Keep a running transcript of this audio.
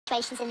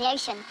fluctuations in the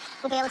ocean,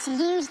 will be able to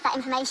use that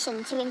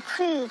information to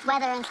improve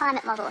weather and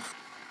climate models.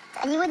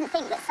 And you wouldn't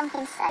think that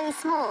something so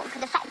small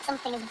could affect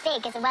something as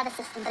big as a weather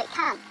system, but it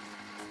can.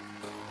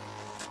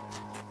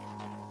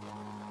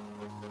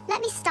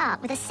 Let me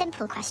start with a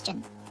simple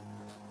question.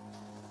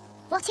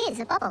 What is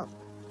a bubble?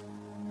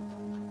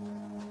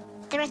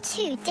 There are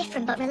two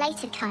different but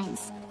related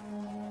kinds.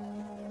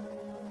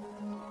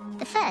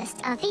 The first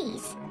are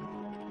these,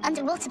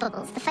 underwater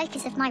bubbles, the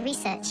focus of my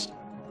research.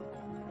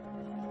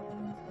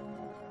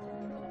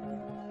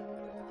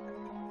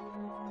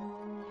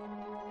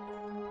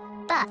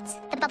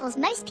 But the bubbles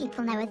most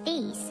people know are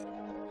these,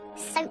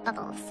 soap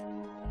bubbles.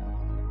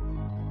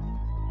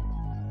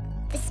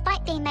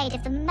 Despite being made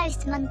of the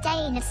most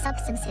mundane of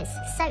substances,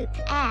 soap,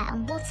 air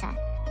and water,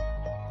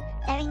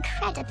 they're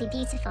incredibly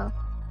beautiful.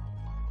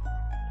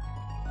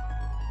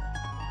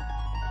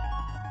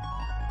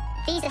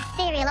 These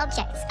ethereal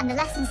objects and the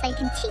lessons they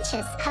can teach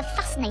us have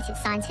fascinated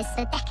scientists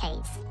for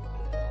decades.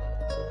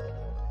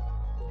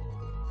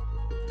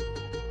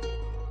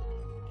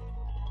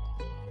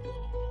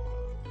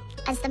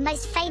 As the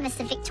most famous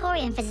of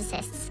Victorian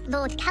physicists,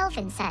 Lord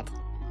Kelvin, said,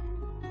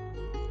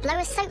 "Blow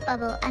a soap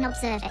bubble and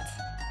observe it.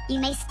 You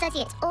may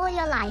study it all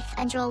your life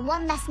and draw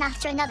one lesson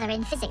after another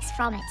in physics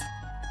from it."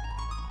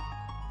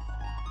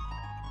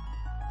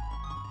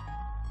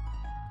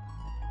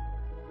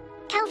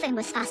 Kelvin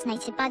was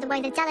fascinated by the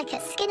way the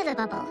delicate skin of a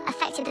bubble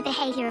affected the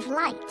behaviour of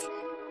light,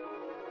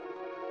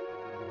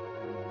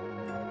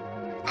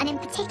 and in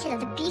particular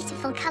the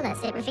beautiful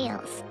colours it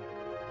reveals.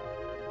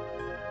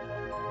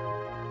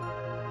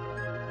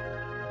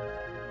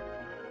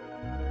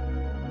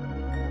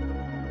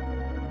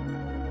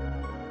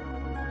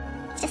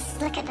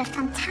 Just look at the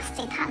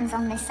fantastic patterns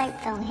on this soap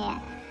film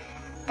here.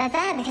 They're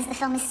there because the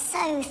film is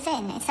so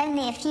thin, it's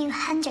only a few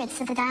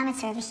hundredths of the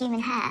diameter of a human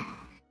hair.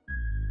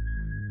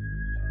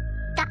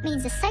 That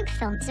means a soap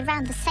film is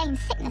around the same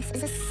thickness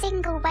as a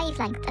single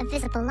wavelength of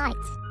visible light.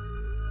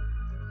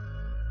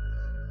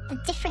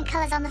 The different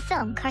colours on the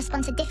film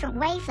correspond to different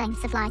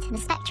wavelengths of light in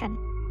the spectrum.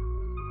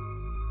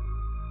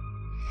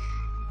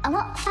 And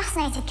what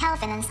fascinated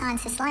Kelvin and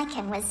scientists like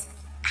him was,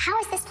 how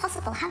is this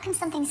possible? How can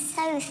something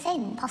so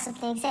thin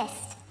possibly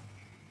exist?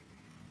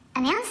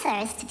 And the answer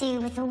is to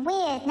do with the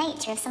weird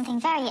nature of something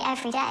very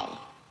everyday,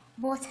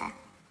 water.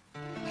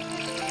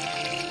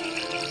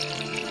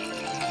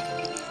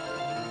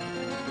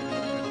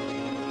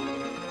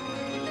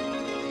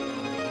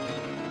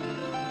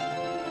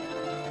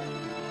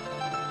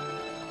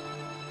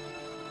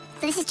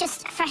 So this is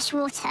just fresh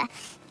water,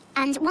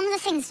 and one of the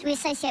things we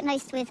associate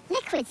most with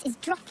liquids is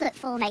droplet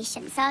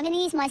formation. So I'm going to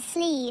use my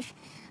sleeve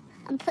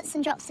and put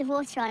some drops of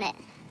water on it.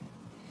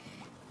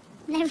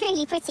 They're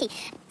really pretty.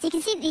 So you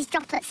can see that these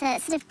droplets are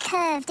sort of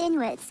curved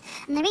inwards,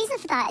 and the reason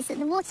for that is that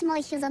the water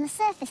molecules on the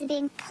surface are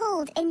being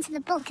pulled into the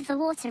bulk of the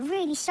water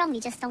really strongly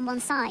just on one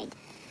side.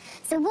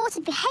 So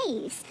water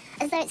behaves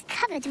as though it's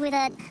covered with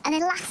an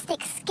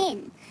elastic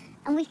skin,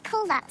 and we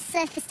call that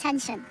surface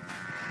tension.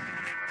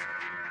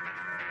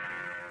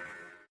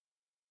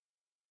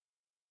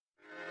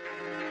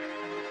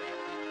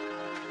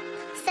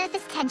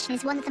 Surface tension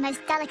is one of the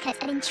most delicate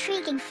and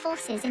intriguing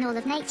forces in all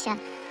of nature,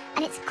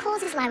 and its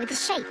causes lie with the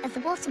shape of the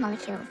water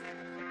molecule.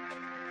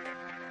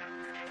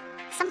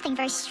 Something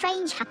very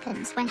strange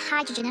happens when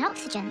hydrogen and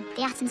oxygen,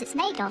 the atoms it's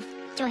made of,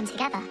 join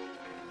together.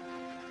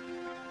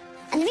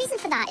 And the reason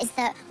for that is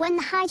that when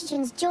the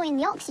hydrogens join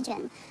the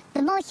oxygen,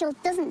 the molecule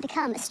doesn't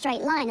become a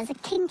straight line, there's a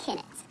kink in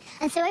it.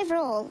 And so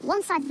overall,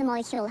 one side of the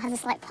molecule has a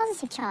slight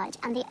positive charge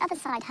and the other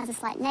side has a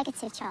slight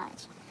negative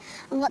charge.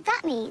 And what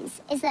that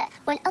means is that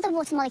when other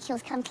water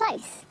molecules come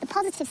close, the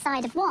positive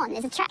side of one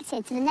is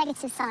attracted to the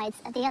negative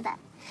sides of the other.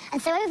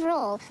 And so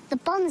overall, the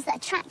bonds that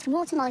attract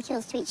water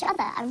molecules to each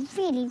other are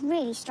really,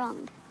 really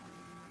strong.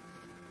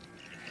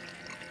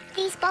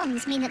 These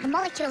bonds mean that the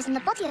molecules in the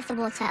body of the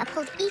water are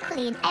pulled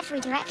equally in every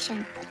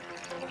direction.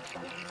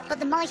 But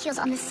the molecules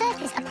on the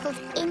surface are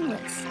pulled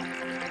inwards,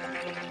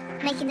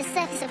 making the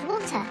surface of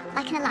water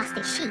like an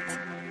elastic sheet.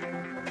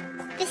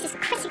 This is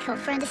critical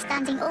for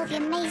understanding all the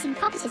amazing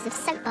properties of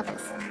soap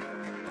bubbles.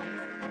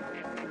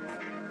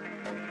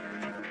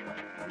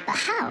 But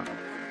how?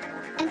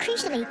 And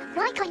crucially,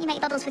 why can't you make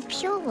bubbles with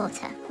pure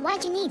water? Why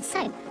do you need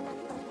soap?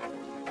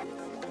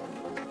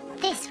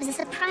 This was a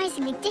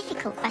surprisingly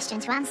difficult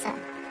question to answer.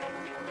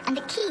 And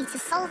the key to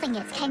solving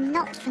it came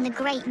not from the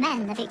great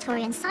men of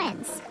Victorian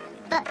science,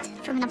 but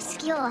from an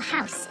obscure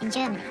house in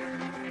Germany.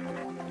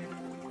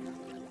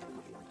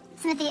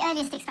 Some of the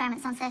earliest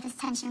experiments on surface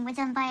tension were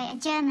done by a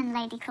German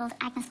lady called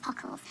Agnes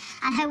Pockels,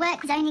 and her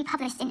work was only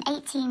published in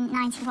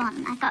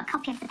 1891. I've got a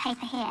copy of the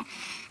paper here.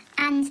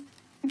 And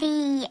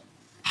the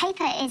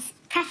paper is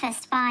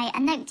prefaced by a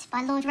note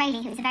by Lord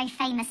Rayleigh, who was a very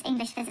famous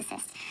English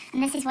physicist.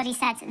 And this is what he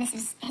said, and this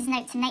is his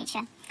note to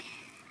Nature.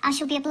 "I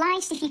shall be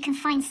obliged if you can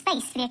find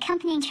space for the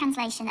accompanying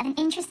translation of an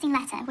interesting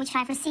letter which I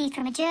have received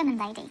from a German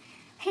lady,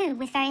 who,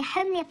 with very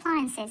homely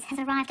appliances, has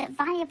arrived at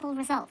valuable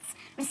results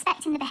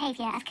respecting the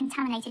behaviour of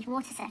contaminated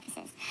water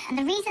surfaces. And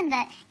the reason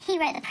that he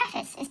wrote the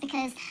preface is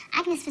because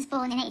Agnes was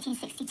born in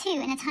 1862,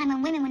 in a time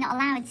when women were not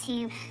allowed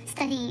to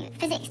study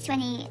physics to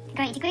any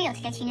great degree or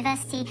to go to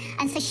university,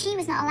 and so she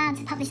was not allowed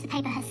to publish the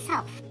paper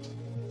herself.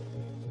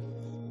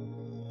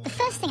 The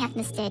first thing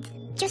Agnes did,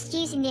 just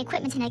using the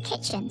equipment in her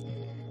kitchen,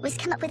 was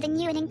come up with a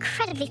new and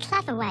incredibly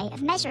clever way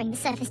of measuring the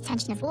surface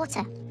tension of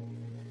water.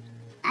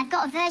 I've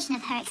got a version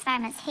of her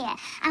experiments here,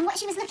 and what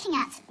she was looking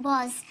at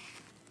was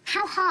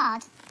how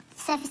hard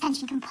surface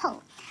tension can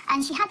pull.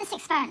 And she had this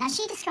experiment. Now,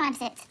 she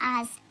describes it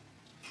as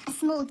a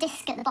small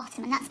disc at the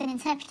bottom, and that's been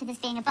interpreted as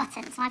being a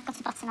button, so I've got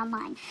a button on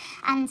mine.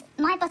 And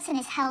my button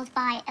is held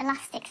by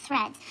elastic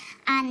thread,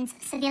 and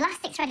so the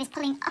elastic thread is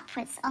pulling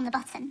upwards on the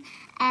button,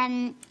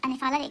 and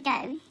if I let it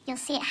go, you'll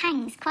see it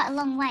hangs quite a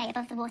long way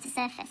above the water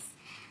surface.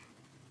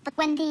 But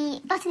when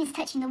the button is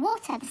touching the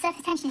water, the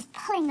surface tension is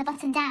pulling the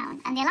button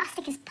down, and the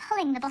elastic is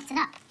pulling the button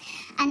up.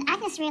 And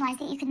Agnes realised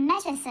that you could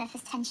measure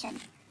surface tension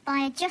by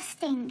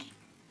adjusting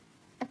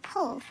the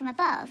pull from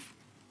above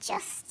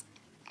just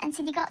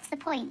until you got to the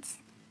point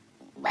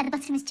where the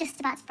button was just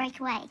about to break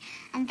away.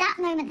 And that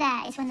moment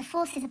there is when the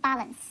forces are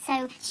balanced.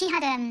 So she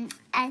had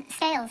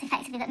scales,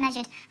 effectively, that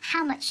measured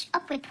how much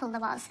upward pull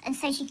there was, and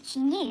so she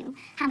knew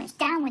how much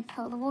downward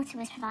pull the water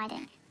was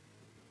providing.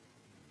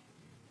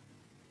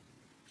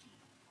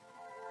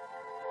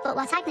 But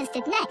what Agnes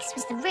did next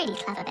was the really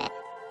clever bit,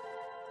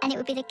 and it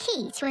would be the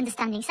key to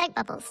understanding soap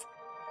bubbles,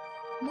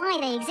 why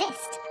they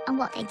exist and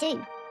what they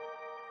do.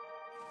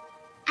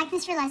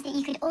 Agnes realised that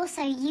you could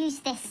also use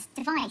this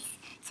device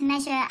to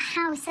measure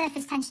how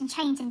surface tension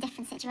changed in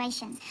different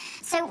situations.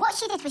 So what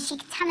she did was she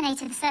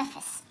contaminated the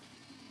surface.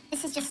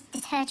 This is just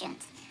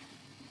detergent.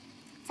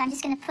 So I'm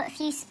just going to put a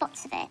few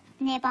spots of it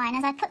nearby, and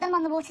as I put them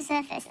on the water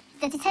surface,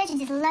 the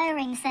detergent is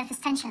lowering surface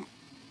tension,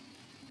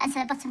 and so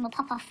the button will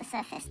pop off the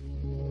surface.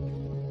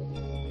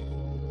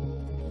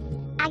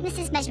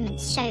 Agnes's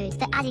measurements showed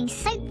that adding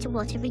soap to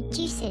water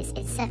reduces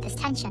its surface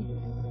tension.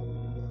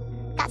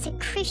 That's a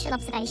crucial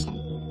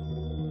observation.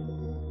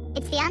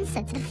 It's the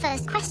answer to the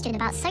first question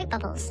about soap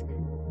bubbles,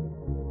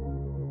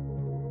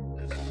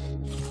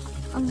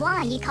 and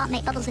why you can't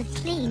make bubbles with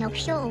clean or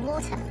pure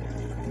water.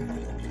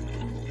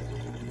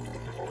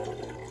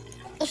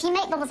 If you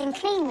make bubbles in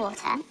clean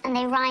water and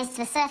they rise to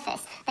the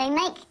surface, they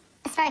make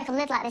a spherical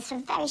lid like this for a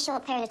very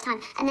short period of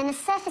time, and then the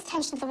surface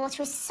tension of the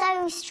water is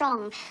so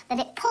strong that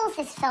it pulls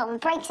this film and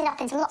breaks it up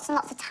into lots and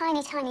lots of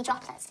tiny, tiny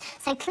droplets.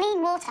 So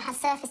clean water has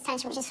surface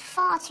tension which is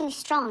far too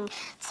strong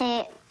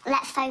to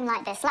let foam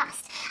like this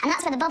last, and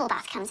that's where the bubble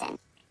bath comes in.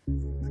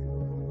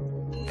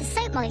 The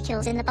soap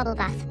molecules in the bubble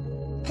bath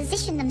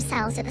position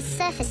themselves at the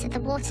surface of the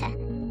water,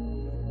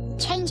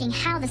 changing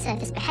how the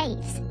surface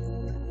behaves.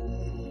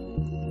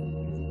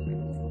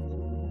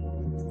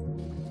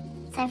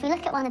 So if we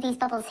look at one of these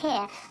bubbles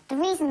here, the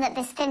reason that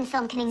this thin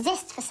film can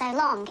exist for so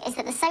long is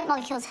that the soap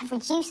molecules have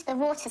reduced the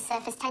water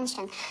surface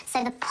tension,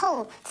 so the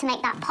pull to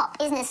make that pop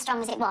isn't as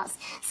strong as it was.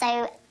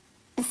 So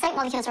the soap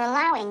molecules are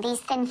allowing these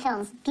thin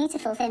films,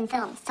 beautiful thin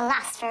films, to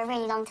last for a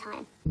really long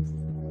time.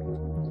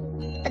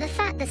 But the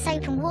fact that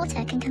soap and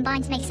water can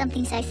combine to make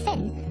something so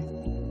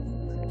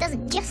thin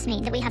doesn't just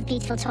mean that we have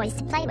beautiful toys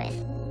to play with.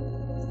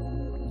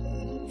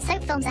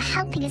 Soap films are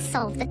helping us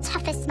solve the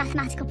toughest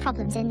mathematical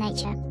problems in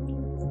nature.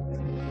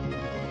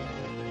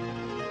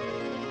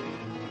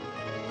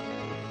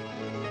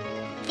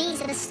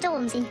 These are the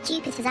storms in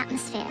Jupiter's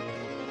atmosphere.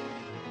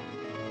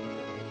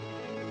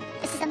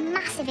 This is a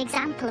massive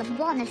example of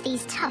one of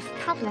these tough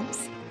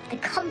problems, the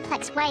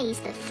complex ways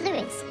that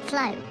fluids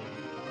flow.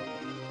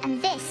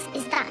 And this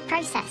is that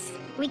process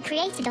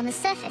recreated on the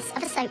surface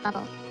of a soap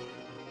bubble.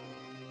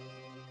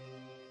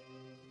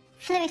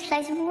 Fluid flow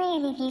is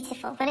really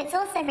beautiful, but it's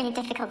also really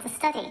difficult to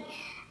study.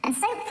 And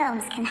soap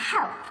films can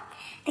help,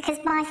 because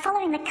by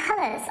following the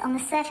colours on the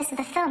surface of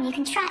the film, you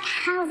can track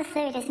how the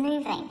fluid is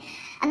moving.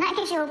 And that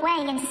gives you a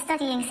way into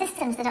studying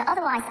systems that are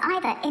otherwise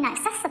either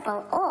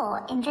inaccessible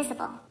or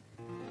invisible.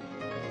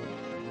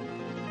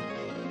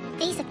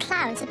 These are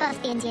clouds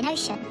above the Indian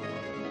Ocean.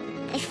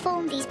 They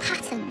form these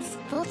patterns,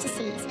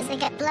 vortices, as they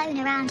get blown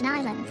around an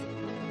island.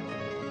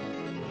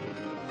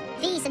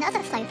 These and other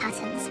flow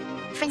patterns,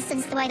 for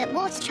instance the way that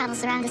water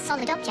travels around a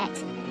solid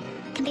object,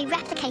 can be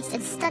replicated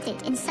and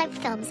studied in soap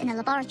films in a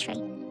laboratory.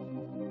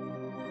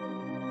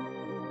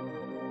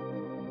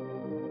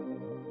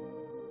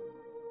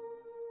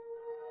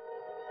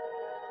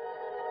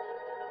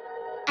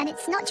 And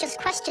it's not just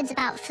questions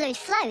about fluid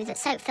flow that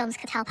soap films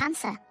could help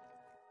answer.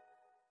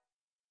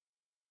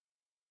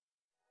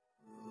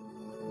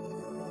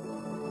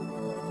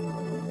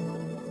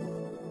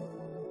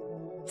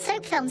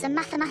 Soap films are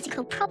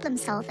mathematical problem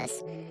solvers.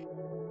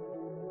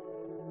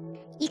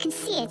 You can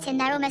see it in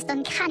their almost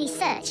uncanny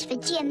search for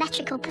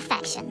geometrical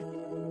perfection.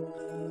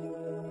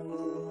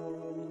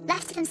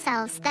 Left to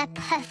themselves, they're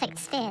perfect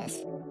spheres.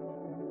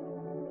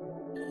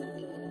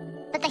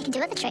 But they can do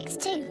other tricks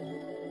too.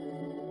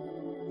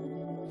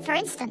 For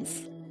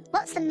instance,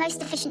 what's the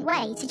most efficient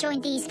way to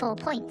join these 4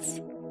 points?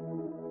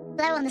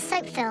 Blow on the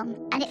soap film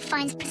and it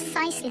finds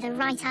precisely the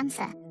right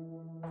answer.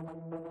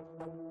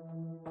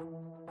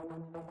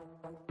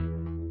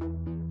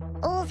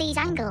 All these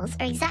angles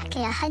are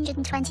exactly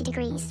 120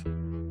 degrees.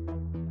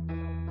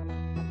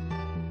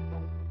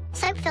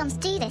 Soap films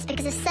do this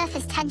because of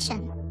surface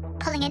tension,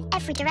 pulling in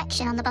every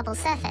direction on the bubble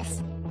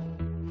surface.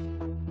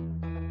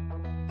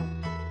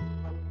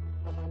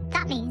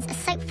 That means a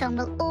soap film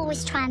will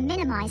always try and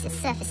minimize its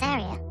surface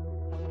area.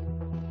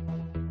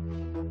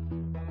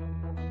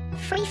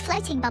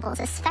 Free-floating bubbles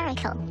are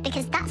spherical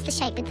because that's the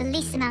shape with the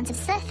least amount of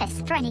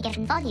surface for any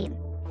given volume.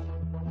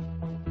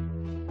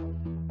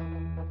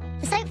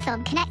 The soap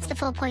film connects the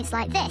 4 points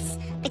like this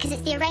because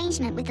it's the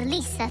arrangement with the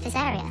least surface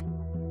area.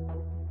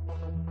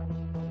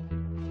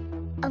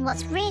 And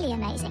what's really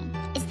amazing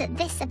is that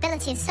this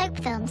ability of soap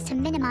films to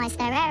minimize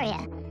their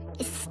area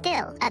is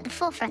still at the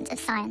forefront of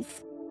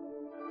science.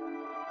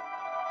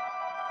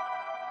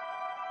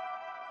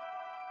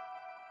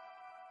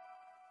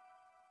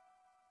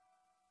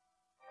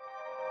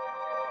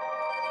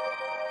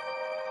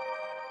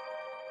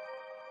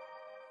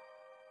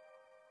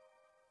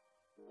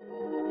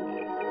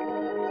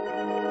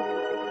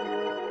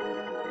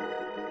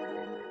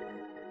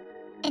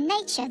 In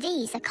nature,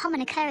 these are common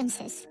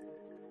occurrences.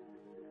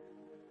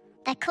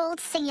 They're called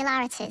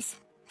singularities,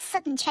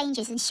 sudden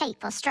changes in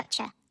shape or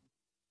structure.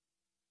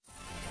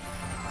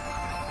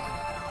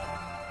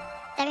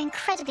 They're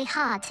incredibly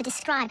hard to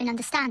describe and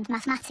understand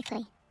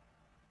mathematically.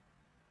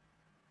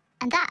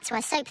 And that's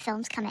where soap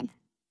films come in.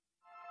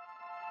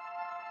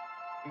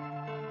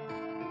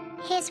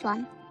 Here's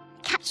one,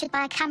 captured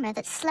by a camera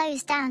that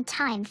slows down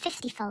time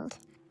 50-fold.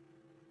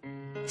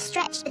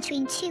 Stretched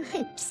between two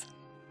hoops,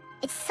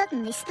 it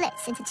suddenly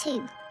splits into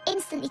two,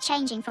 instantly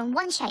changing from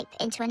one shape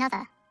into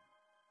another.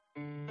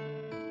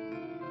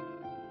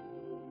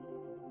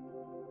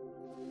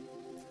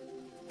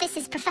 This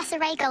is Professor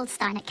Ray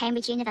Goldstein at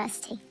Cambridge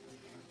University.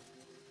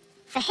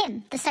 For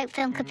him, the soap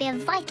film could be a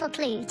vital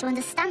clue to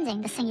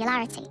understanding the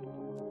singularity.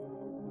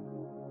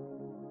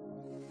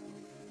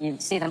 You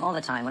see them all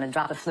the time when a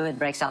drop of fluid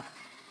breaks up.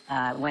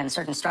 When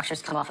certain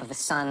structures come off of the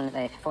sun,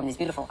 they form these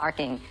beautiful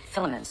arcing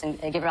filaments, and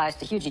they give rise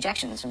to huge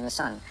ejections from the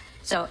sun.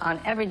 So on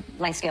every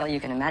length scale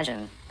you can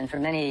imagine, and for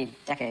many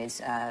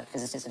decades,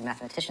 physicists and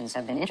mathematicians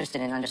have been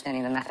interested in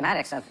understanding the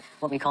mathematics of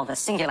what we call the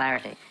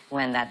singularity,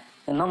 when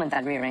the moment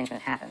that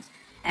rearrangement happens.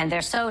 And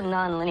they're so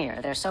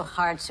nonlinear, they're so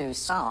hard to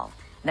solve,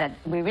 that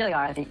we really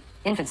are at the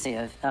infancy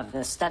of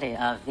the study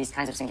of these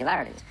kinds of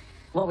singularities.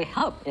 What we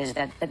hope is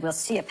that we'll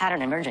see a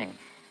pattern emerging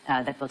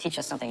that will teach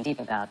us something deep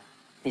about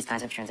these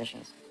kinds of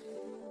transitions.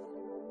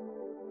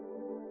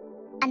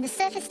 And the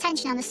surface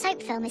tension on the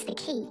soap film is the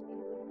key.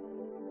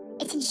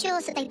 It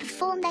ensures that they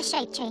perform their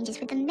shape changes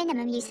with the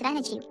minimum use of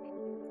energy,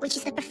 which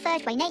is the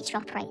preferred way nature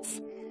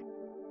operates.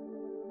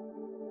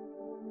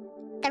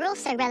 They're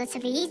also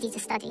relatively easy to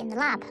study in the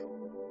lab.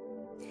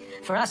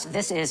 For us,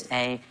 this is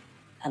a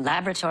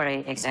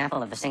laboratory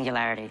example of the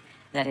singularity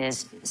that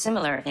is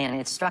similar in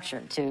its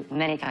structure to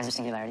many kinds of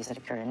singularities that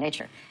occur in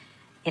nature.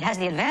 It has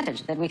the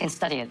advantage that we can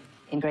study it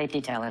in great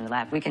detail in the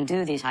lab. We can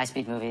do these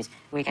high-speed movies,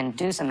 we can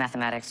do some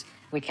mathematics,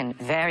 we can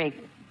vary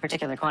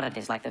particular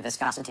quantities like the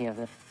viscosity of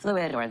the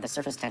fluid or the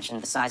surface tension,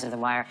 the size of the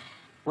wire,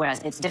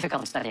 whereas it's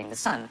difficult studying the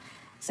sun,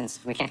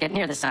 since we can't get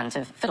near the sun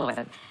to fiddle with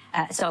it.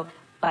 So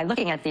by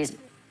looking at these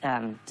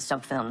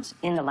soap films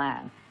in the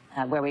lab,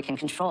 where we can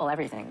control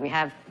everything, we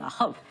have a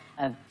hope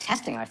of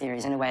testing our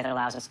theories in a way that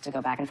allows us to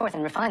go back and forth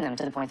and refine them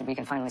to the point that we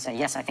can finally say,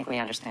 yes, I think we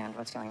understand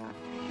what's going on.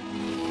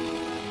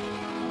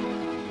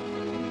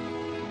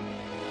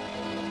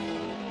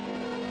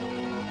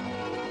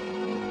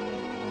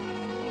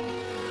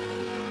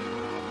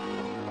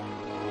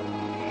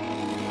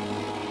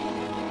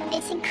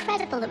 It's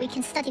incredible that we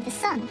can study the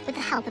sun with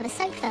the help of a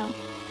soap film.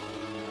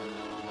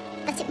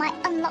 That it might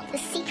unlock the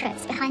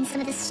secrets behind some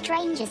of the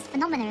strangest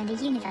phenomena in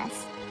the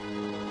universe.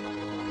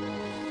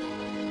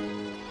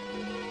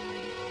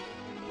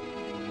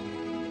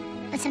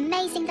 But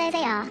amazing though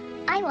they are,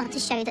 I want to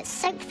show that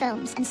soap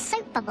films and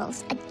soap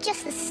bubbles are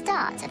just the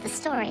start of the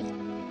story.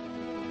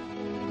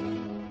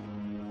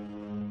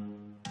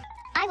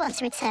 I want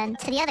to return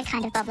to the other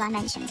kind of bubble I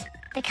mentioned,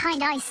 the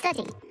kind I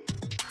study,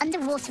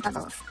 underwater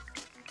bubbles.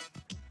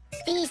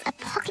 These are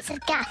pockets of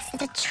gas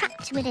that are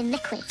trapped within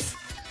liquids.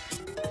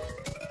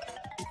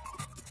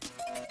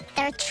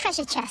 They're a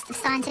treasure chest of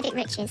scientific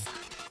riches,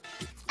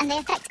 and they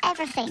affect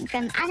everything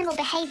from animal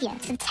behaviour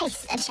to the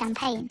taste of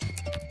champagne.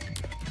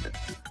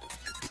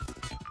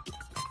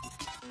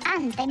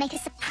 And they make a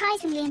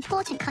surprisingly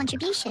important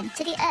contribution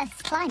to the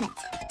Earth's climate.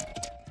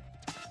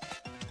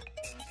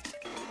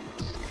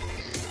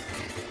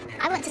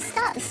 I want to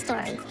start the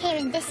story here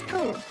in this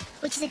pool,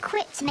 which is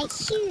equipped to make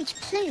huge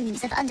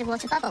plumes of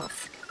underwater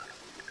bubbles.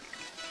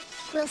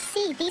 We'll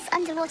see these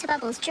underwater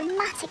bubbles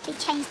dramatically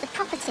change the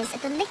properties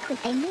of the liquid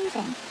they move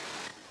in.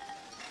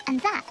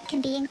 And that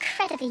can be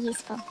incredibly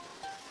useful.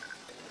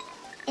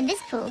 In this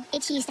pool,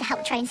 it's used to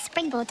help train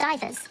springboard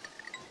divers.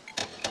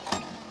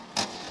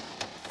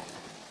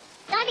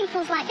 Diving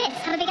pools like this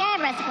have a big air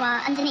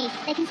reservoir underneath.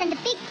 They can send a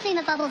big plume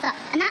of bubbles up,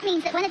 and that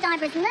means that when a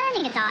diver is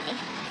learning a dive,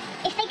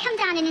 if they come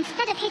down and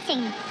instead of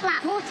hitting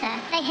flat water,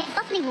 they hit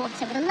bubbly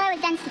water with a lower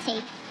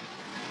density,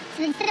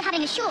 so instead of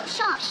having a short,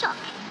 sharp shock,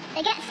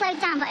 they get slowed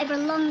down but over a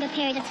longer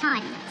period of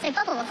time. So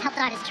bubbles help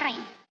divers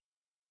train.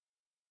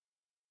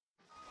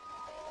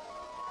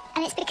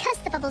 And it's because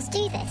the bubbles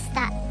do this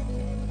that,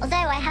 although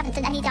I haven't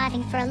done any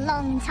diving for a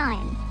long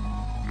time,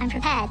 I'm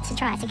prepared to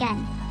try it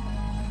again.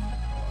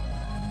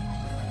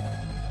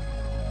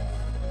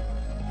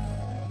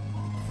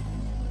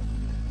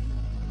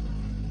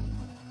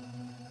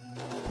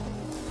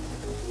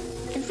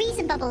 The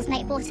reason bubbles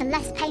make water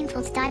less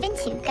painful to dive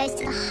into goes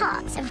to the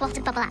heart of what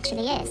a bubble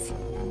actually is.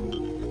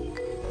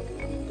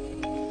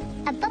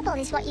 A bubble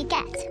is what you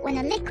get when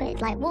a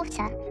liquid like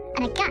water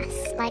and a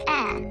gas like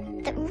air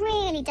that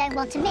really don't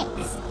want to mix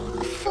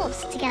are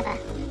forced together.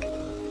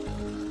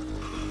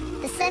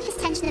 The surface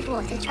tension of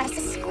water tries to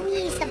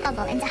squeeze the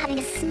bubble into having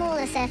a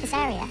smaller surface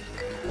area.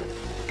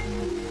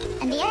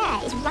 And the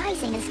air is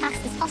rising as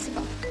fast as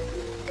possible.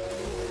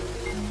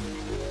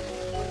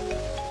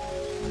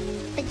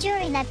 But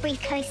during their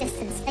brief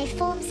coexistence, they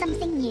form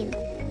something new.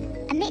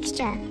 A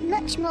mixture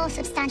much more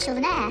substantial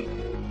than air,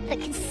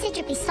 but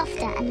considerably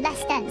softer and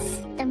less dense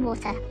than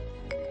water.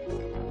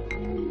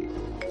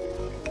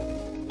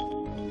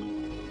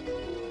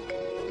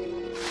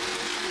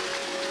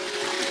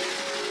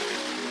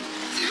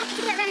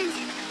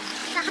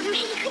 That happened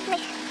really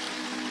quickly.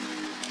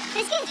 But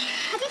it's good.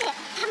 I did it.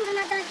 I haven't done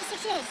that dive for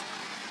 6 years.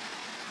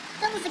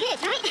 Bubbles are good,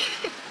 right?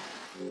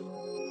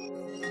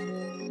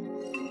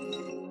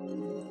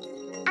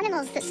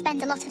 Animals that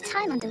spend a lot of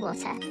time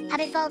underwater have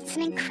evolved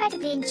some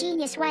incredibly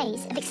ingenious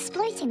ways of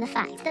exploiting the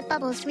fact that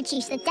bubbles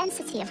reduce the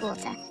density of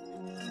water.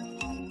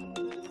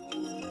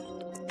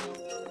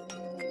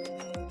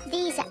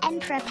 These are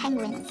emperor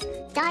penguins,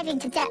 diving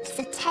to depths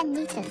of 10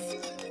 meters.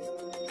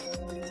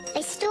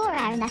 They store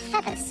air in their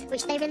feathers,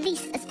 which they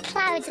release as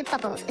clouds of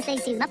bubbles as they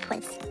zoom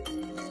upwards.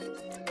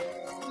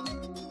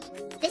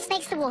 This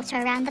makes the water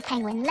around the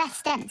penguin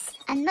less dense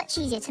and much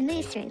easier to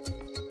move through.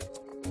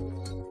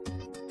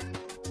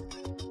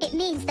 It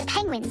means the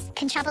penguins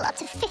can travel up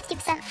to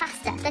 50%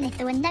 faster than if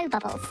there were no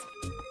bubbles.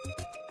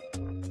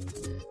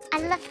 I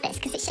love this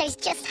because it shows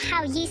just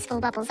how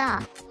useful bubbles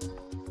are.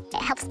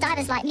 It helps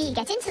divers like me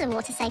get into the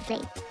water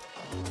safely.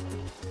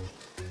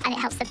 And it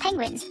helps the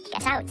penguins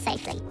get out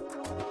safely.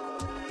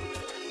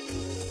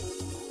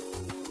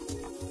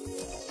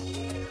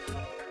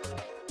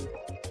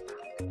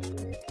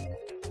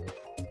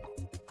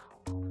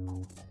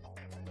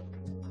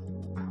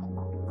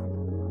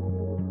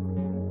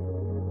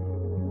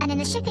 And in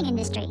the shipping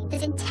industry,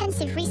 there's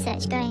intensive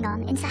research going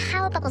on into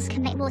how bubbles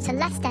can make water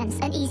less dense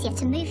and easier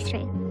to move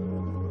through.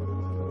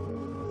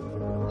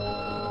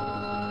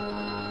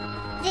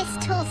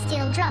 This tall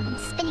steel drum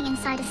spinning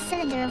inside a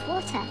cylinder of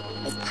water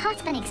is part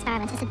of an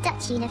experiment at a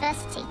Dutch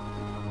university.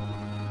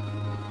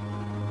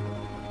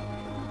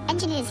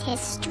 Engineers here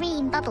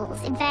stream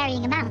bubbles in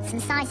varying amounts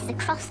and sizes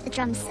across the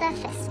drum's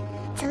surface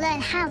to learn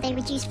how they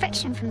reduce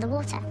friction from the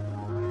water.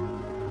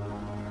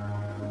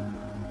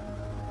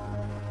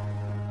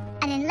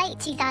 And in late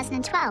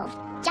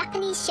 2012,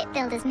 Japanese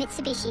shipbuilders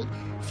Mitsubishi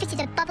fitted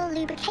a bubble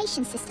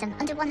lubrication system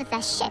under one of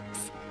their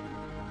ships.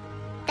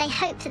 They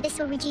hope that this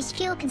will reduce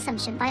fuel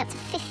consumption by up to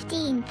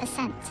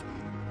 15%,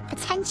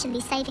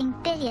 potentially saving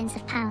billions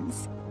of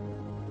pounds.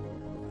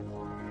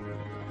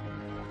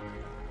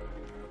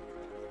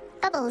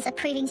 Bubbles are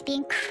proving to be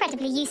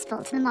incredibly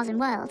useful to the modern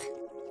world.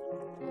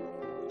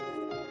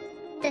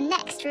 The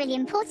next really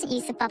important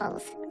use of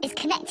bubbles is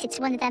connected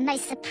to one of their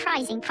most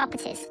surprising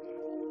properties: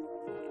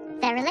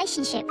 their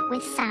relationship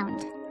with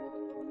sound.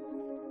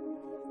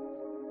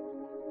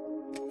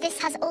 This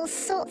has all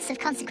sorts of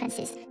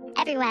consequences,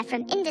 everywhere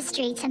from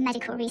industry to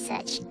medical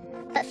research.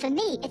 But for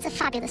me, it's a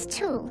fabulous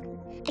tool,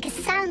 because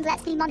sound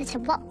lets me monitor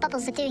what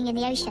bubbles are doing in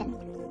the ocean.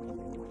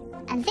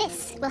 And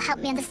this will help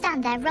me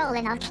understand their role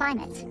in our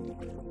climate.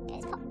 It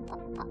goes pop,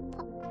 pop, pop,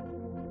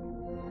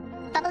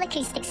 pop. Bubble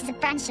acoustics is a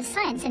branch of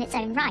science in its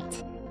own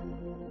right,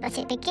 but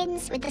it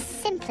begins with the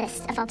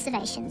simplest of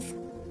observations.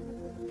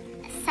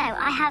 So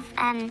I have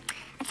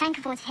a tank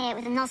of water here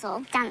with a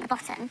nozzle down at the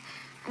bottom,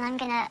 and I'm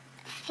going to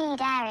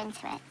feed air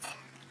into it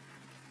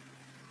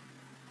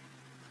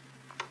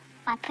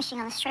by pushing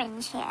on the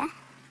syringe here.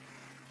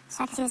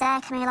 So I can see there's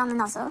air coming along the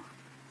nozzle.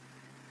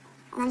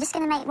 And I'm just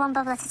going to make one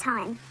bubble at a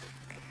time.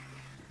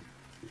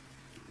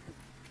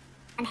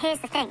 And here's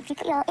the thing, if you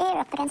put your ear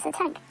up against the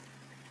tank,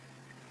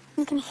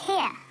 you can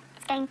hear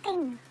it's going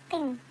ping,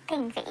 ping,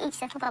 ping for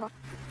each little bubble.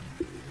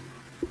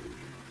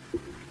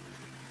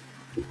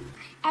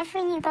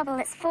 Every new bubble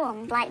that's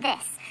formed like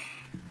this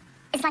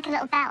is like a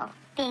little bell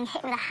being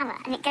hit with a hammer,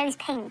 and it goes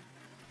ping.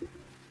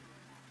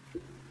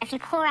 If you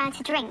pour out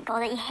a drink or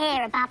that you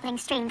hear a babbling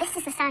stream, this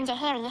is the sound you're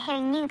hearing. You're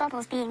hearing new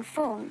bubbles being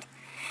formed.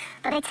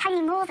 But they tell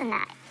you more than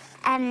that.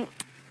 Now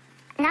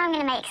I'm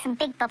going to make some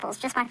big bubbles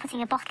just by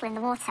putting a bottle in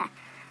the water,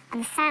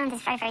 and the sound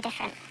is very, very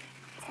different.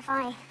 So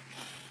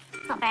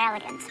it's not very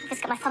elegant. I've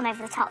just got my thumb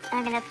over the top, and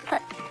I'm going to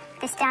put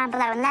this down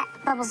below and let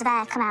bubbles of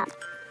air come out.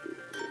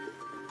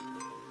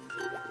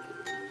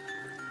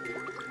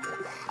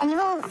 And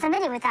you're all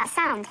familiar with that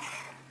sound.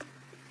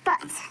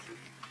 But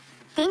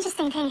the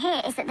interesting thing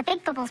here is that the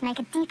big bubbles make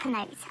a deeper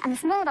note and the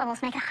smaller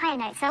bubbles make a higher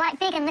note. So like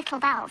big and little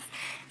bells.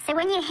 So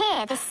when you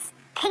hear this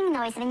ping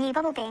noise of a new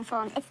bubble being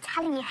formed, it's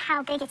telling you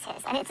how big it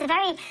is. And it's a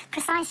very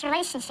precise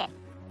relationship.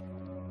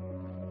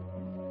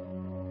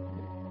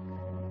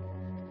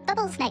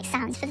 Bubbles make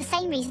sounds for the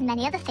same reason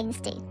many other things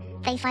do.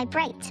 They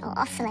vibrate or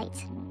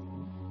oscillate.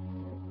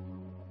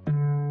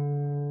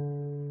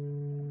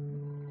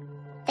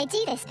 They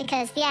do this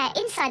because the air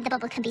inside the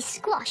bubble can be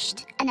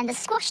squashed, and then the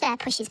squashed air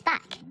pushes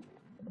back.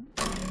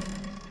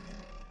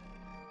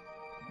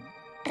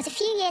 But a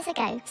few years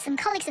ago, some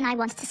colleagues and I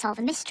wanted to solve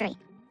a mystery.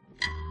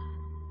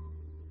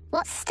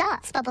 What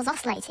starts bubbles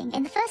oscillating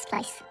in the first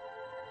place?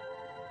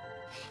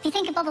 If you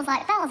think of bubbles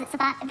like bells, it's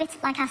a bit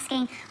like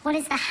asking, what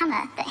is the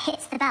hammer that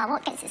hits the bell?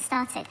 What gets it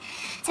started?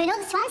 So in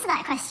order to answer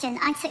that question,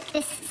 I took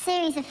this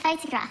series of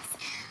photographs.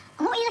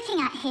 And what we're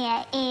looking at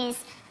here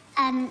is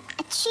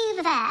a tube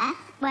of air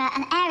where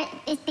an air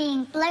is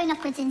being blown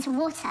upwards into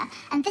water,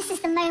 and this is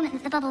the moment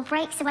that the bubble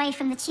breaks away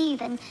from the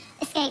tube and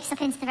escapes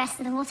up into the rest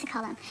of the water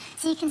column.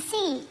 So you can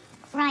see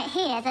right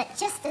here that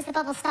just as the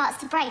bubble starts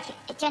to break,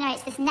 it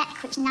generates this neck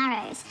which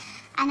narrows,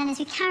 and then as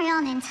we carry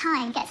on in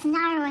time, it gets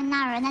narrower and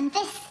narrower, and then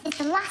this is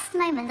the last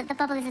moment that the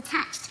bubble is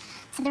attached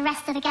to the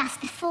rest of the gas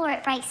before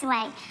it breaks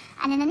away.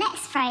 And in the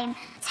next frame,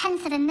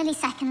 1/10 of a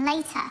millisecond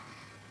later,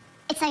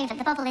 it's over,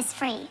 the bubble is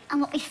free. And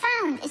what we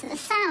found is that the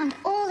sound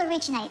all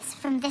originates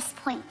from this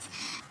point.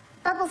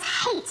 Bubbles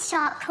hate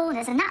sharp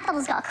corners, and that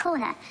bubble's got a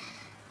corner.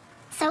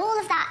 So all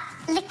of that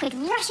liquid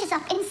rushes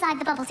up inside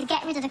the bubble to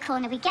get rid of the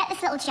corner. We get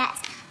this little jet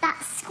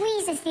that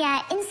squeezes the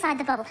air inside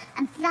the bubble,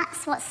 and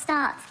that's what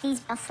starts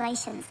these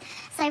oscillations.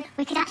 So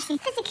we could actually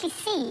physically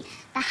see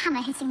the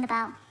hammer hitting the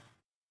bell.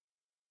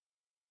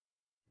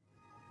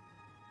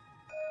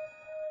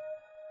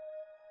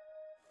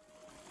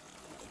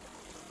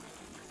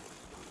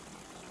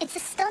 It's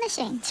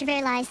astonishing to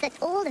realise that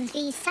all of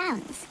these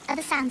sounds are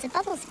the sounds of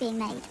bubbles being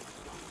made.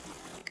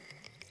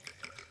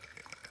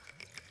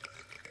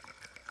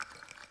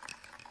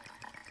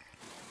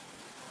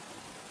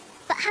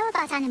 But how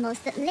about animals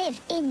that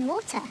live in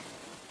water?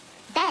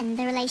 Then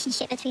the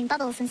relationship between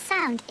bubbles and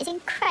sound is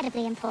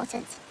incredibly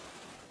important.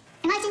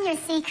 Imagine you're a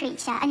sea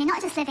creature and you're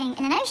not just living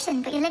in an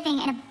ocean, but you're living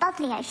in a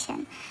bubbly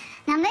ocean.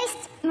 Now, most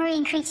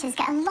marine creatures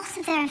get a lot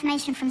of their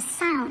information from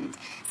sound,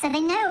 so they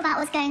know about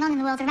what's going on in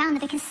the world around them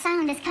because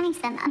sound is coming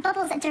to them, and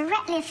bubbles are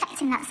directly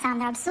affecting that sound.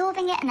 They're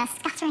absorbing it and they're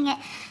scattering it.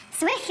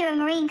 So if you're a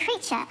marine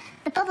creature,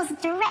 the bubbles are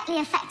directly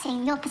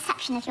affecting your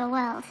perception of your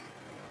world.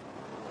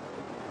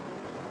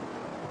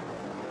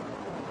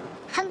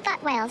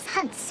 Humpback whales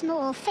hunt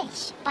small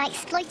fish by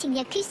exploiting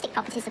the acoustic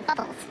properties of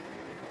bubbles.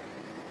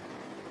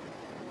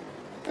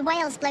 The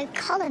whales blow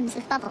columns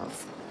of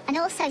bubbles and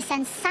also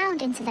send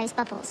sound into those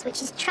bubbles,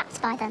 which is trapped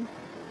by them.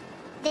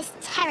 This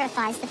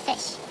terrifies the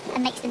fish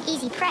and makes them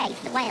easy prey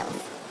for the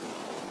whales.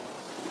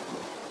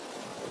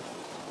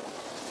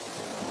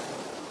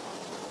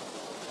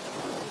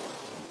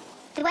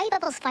 The way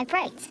bubbles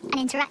vibrate and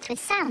interact with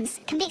sounds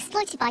can be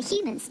exploited by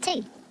humans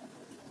too.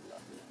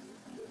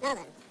 Now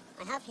then,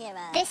 I have here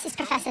This is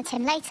Professor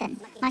Tim Layton,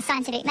 my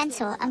scientific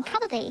mentor and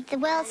probably the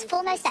world's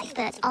foremost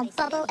expert on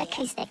bubble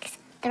acoustics,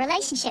 the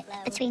relationship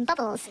between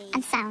bubbles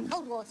and sound.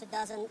 Cold water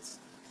doesn't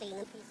clean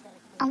them.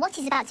 And what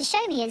he's about to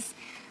show me is,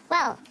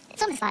 well,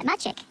 it's almost like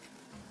magic.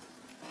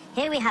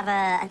 Here we have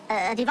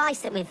a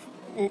device that we've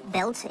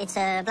built. It's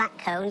a black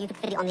cone. You could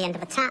fit it on the end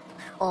of a tap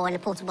or in a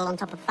portable on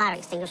top of a fire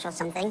extinguisher or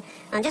something.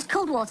 And just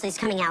cold water is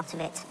coming out of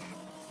it.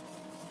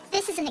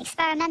 This is an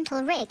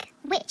experimental rig,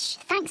 which,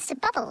 thanks to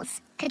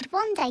bubbles, could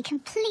one day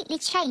completely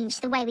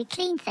change the way we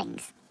clean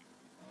things.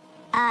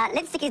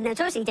 Lipstick is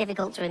notoriously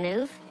difficult to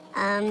remove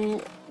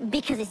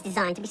because it's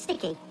designed to be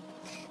sticky.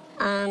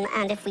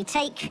 And if we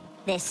take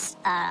this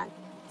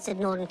Sid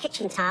Norton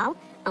kitchen towel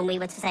and we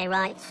were to say,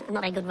 right, I'm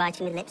not very good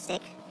writing with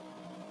lipstick,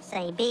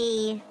 say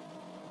B,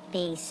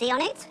 B, C on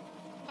it,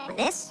 like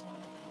this.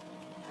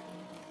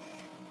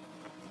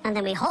 And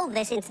then we hold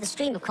this into the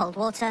stream of cold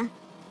water.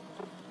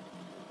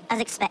 As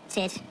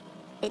expected,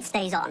 it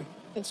stays on.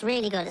 It's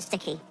really good at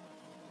sticky.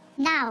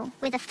 Now,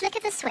 with a flick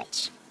of the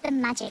switch, the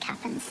magic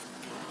happens.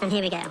 And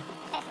here we go.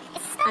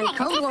 It's stunning. And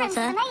cold the difference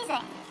water. is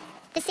amazing.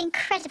 This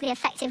incredibly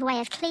effective way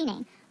of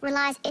cleaning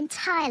relies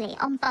entirely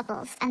on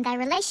bubbles and their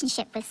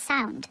relationship with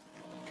sound.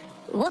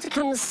 Water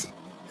comes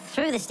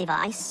through this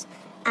device,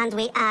 and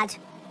we add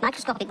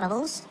microscopic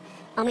bubbles,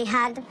 and we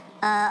had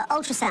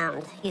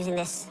ultrasound using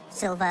this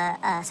silver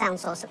sound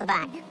source at the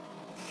back.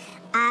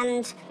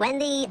 And when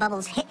the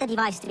bubbles hit the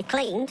device to be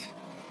cleaned,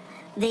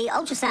 the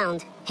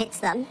ultrasound hits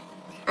them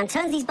and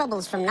turns these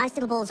bubbles from nice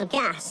little balls of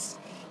gas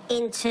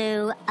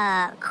into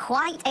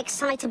quite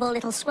excitable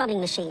little scrubbing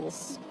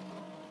machines.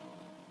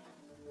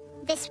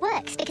 This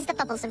works because the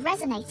bubbles are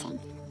resonating,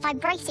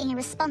 vibrating in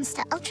response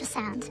to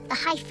ultrasound, the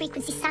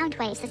high-frequency sound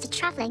waves that are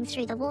travelling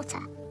through the water.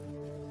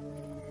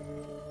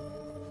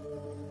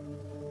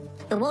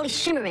 the wall is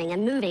shimmering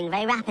and moving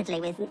very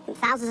rapidly with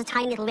thousands of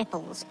tiny little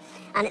ripples.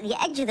 And at the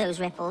edge of those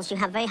ripples, you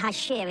have very high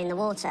shear in the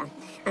water.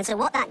 And so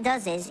what that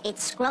does is it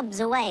scrubs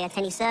away at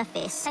any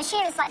surface. So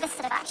shear is like this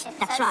sort of action.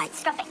 That's so right. It's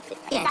scrubbing.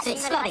 Yeah, so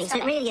it's scrubbing. So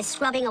it really is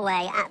scrubbing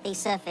away at the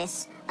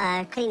surface,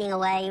 cleaning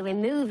away,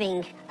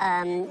 removing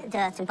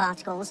dirt and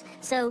particles.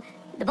 So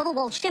the bubble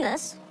wall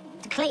shimmers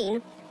to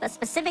clean, but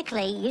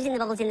specifically using the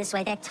bubbles in this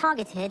way, they're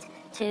targeted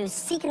to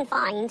seek and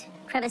find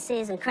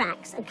crevices and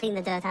cracks and clean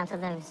the dirt out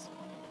of those.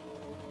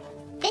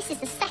 This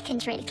is the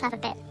second really clever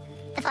bit.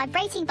 The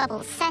vibrating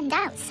bubbles send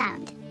out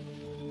sound.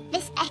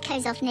 This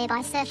echoes off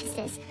nearby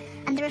surfaces,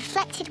 and the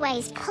reflected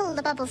waves pull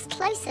the bubbles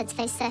closer to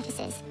those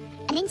surfaces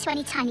and into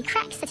any tiny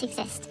cracks that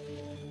exist.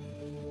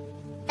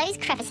 Those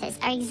crevices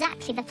are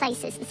exactly the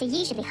places that are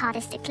usually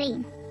hardest to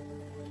clean.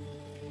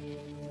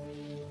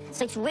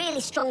 So it's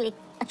really strongly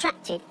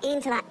attracted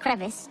into that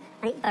crevice,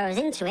 and it burrows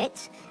into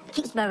it,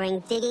 keeps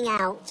burrowing, digging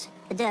out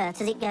the dirt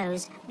as it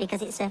goes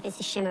because its surface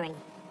is shimmering.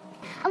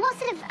 And what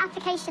sort of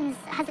applications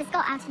has this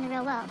got out in the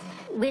real world?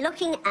 We're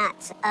looking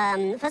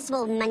at, first of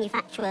all,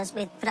 manufacturers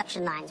with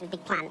production lines, with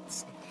big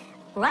plants.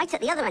 Right at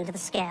the other end of the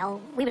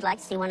scale, we would like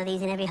to see one of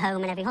these in every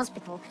home and every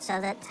hospital,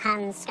 so that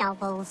hands,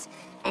 scalpels,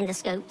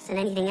 endoscopes, and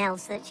anything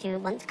else that you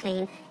want to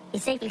clean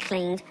is safely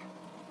cleaned.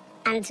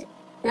 And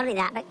not only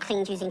that, but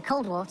cleaned using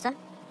cold water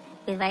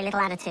with very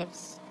little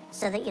additives,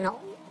 so that you're not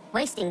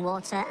wasting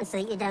water and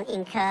so that you don't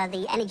incur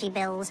the energy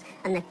bills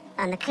and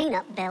the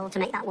clean-up bill to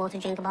make that water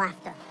drinkable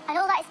after. And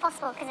all that is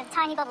possible because of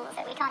tiny bubbles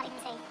that we can't even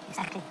see.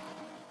 Exactly.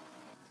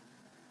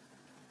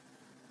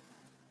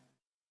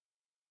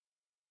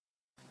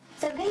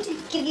 So I'm going to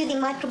give you the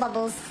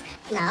microbubbles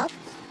now.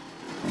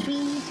 3,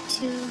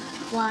 2,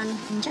 1,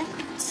 inject.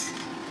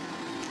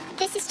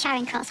 This is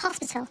Charing Cross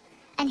Hospital,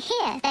 and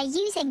here they're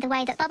using the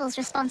way that bubbles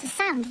respond to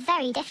sound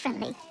very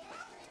differently.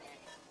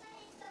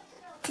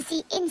 To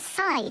see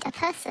inside a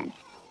person.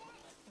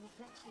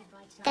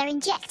 They're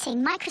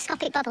injecting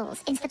microscopic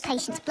bubbles into the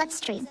patient's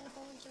bloodstream.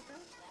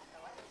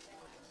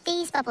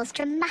 These bubbles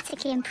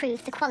dramatically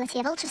improve the quality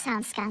of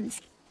ultrasound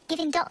scans,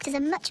 giving doctors a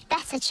much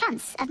better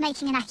chance of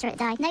making an accurate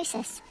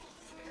diagnosis.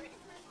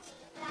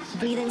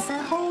 Breathe in, sir.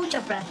 Hold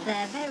your breath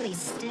there, very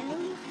still.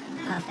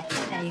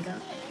 Perfect. There you go.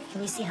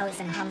 Can you see how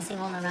it's enhancing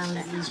all around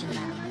that region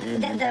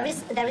now?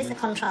 There is a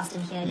contrast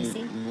in here, you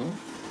see?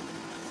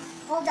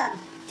 All done.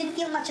 Didn't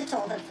feel much at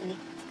all, hopefully.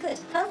 Good.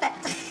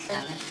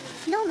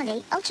 Perfect.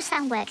 Normally,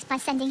 ultrasound works by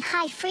sending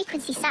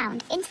high-frequency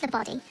sound into the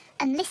body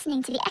and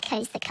listening to the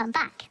echoes that come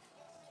back.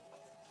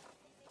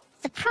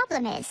 The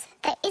problem is,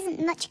 there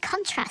isn't much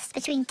contrast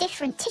between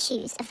different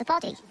tissues of the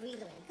body.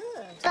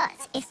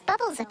 But if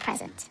bubbles are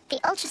present, the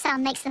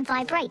ultrasound makes them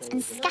vibrate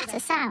and scatter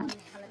sound.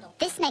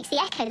 This makes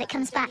the echo that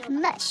comes back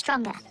much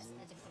stronger.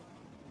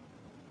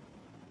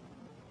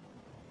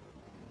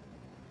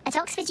 At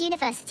Oxford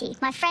University,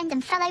 my friend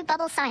and fellow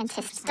bubble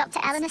scientist,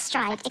 Dr. Eleanor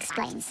Stride,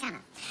 explains.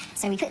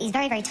 So we put these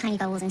very, very tiny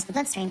bubbles into the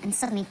bloodstream, and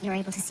suddenly you're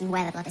able to see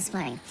where the blood is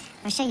flowing.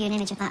 I'll show you an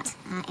image of that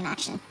in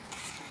action.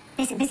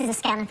 This is a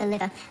scan of the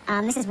liver.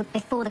 This is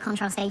before the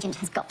contrast agent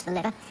has got to the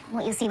liver.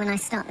 What you'll see when I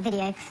start the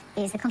video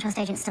is the contrast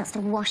agent starts to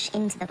wash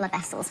into the blood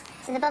vessels.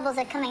 So the bubbles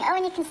are coming. Oh,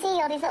 and you can see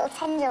all these little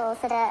tendrils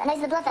that are... And those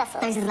are the blood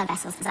vessels? Those are the blood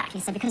vessels, exactly.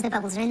 So because the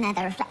bubbles are in there,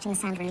 they're reflecting the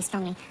sound really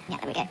strongly. Yeah,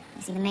 there we go.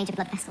 You see the major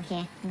blood vessel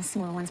here, and the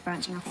smaller ones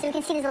branching off it. So we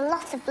can see there's a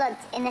lot of blood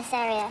in this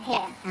area here.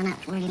 Yeah, and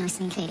out really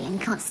nicely and clearly. And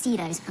you can't see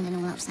those under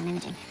normal ultrasound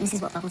imaging. And this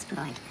is what bubbles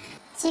provide.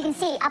 So you can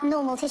see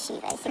abnormal tissue,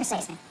 basically.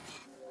 Precisely.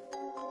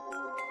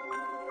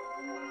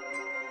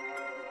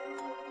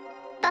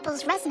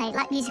 Bubbles resonate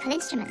like musical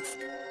instruments.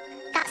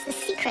 That's the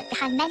secret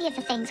behind many of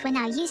the things we're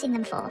now using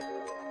them for.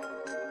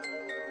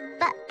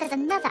 But there's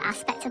another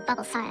aspect of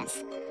bubble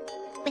science,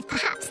 with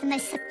perhaps the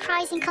most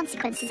surprising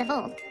consequences of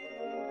all.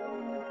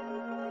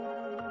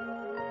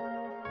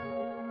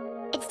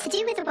 It's to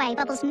do with the way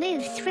bubbles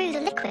move through the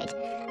liquid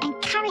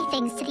and carry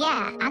things to the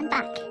air and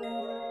back.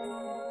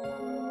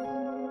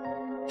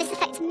 This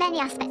affects many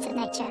aspects of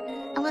nature,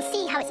 and we'll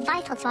see how it's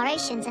vital to our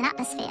oceans and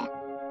atmosphere.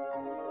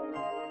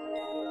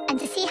 And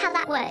to see how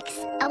that works,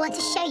 I want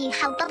to show you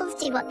how bubbles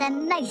do what they're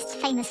most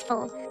famous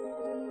for.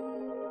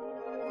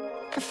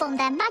 Perform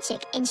their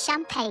magic in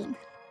champagne.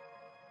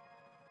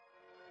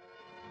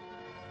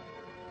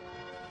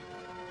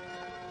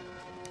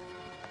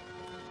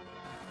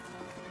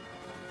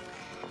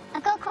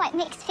 I've got quite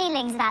mixed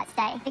feelings about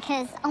today,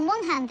 because on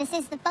one hand, this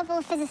is the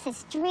bubble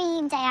physicist's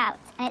dream day out,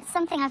 and it's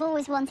something I've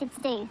always wanted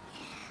to do.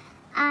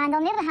 And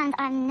on the other hand,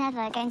 I'm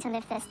never going to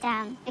live this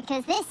down,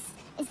 because this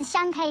is the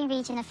Champagne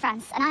region of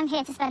France, and I'm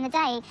here to spend the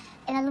day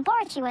in a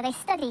laboratory where they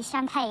study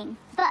champagne.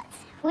 But,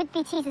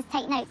 would-be teasers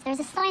take notes, there is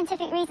a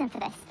scientific reason for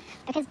this,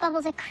 because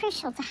bubbles are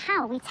crucial to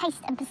how we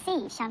taste and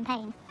perceive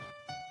champagne.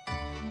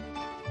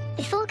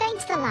 Before going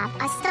to the lab,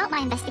 I start my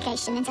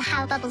investigation into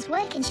how bubbles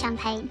work in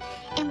Champagne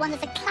in one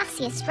of the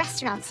classiest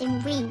restaurants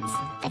in Reims,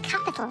 the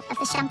capital of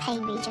the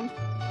Champagne region.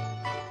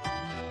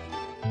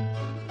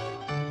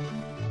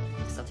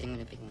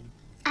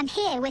 I'm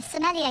here with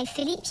sommelier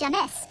Philippe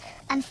Janès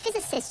and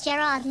physicist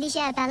Gerard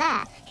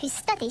Ligier-Belair, who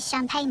studies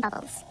champagne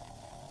bubbles.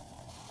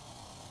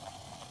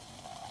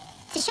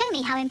 To show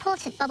me how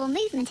important bubble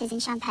movement is in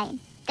champagne,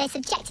 they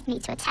subjected me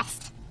to a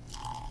test.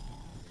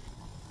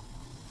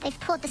 They've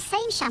poured the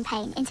same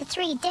champagne into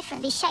 3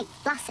 differently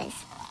shaped glasses.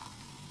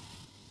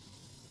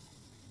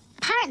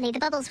 Apparently, the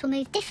bubbles will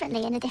move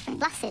differently in the different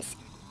glasses,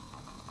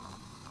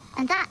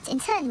 and that, in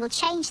turn, will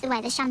change the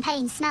way the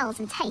champagne smells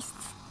and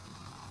tastes.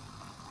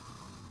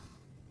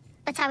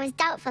 But I was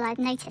doubtful I'd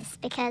notice,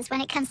 because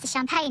when it comes to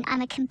champagne,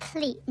 I'm a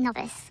complete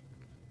novice.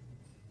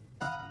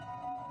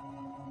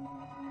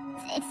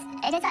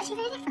 It is actually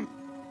very different.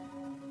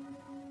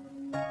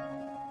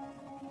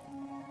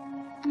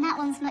 And that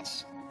one's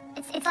much...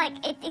 It's like,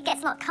 it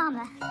gets a lot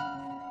calmer.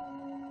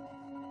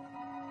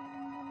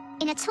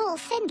 In a tall,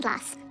 thin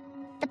glass,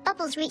 the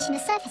bubbles reaching the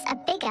surface are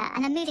bigger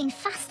and are moving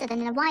faster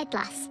than in a wide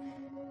glass.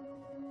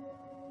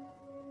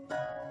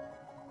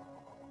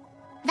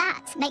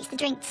 That makes the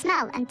drink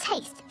smell and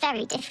taste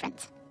very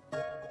different. So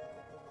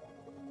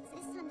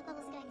this time the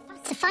bubbles are going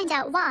faster. To find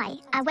out why,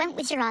 I went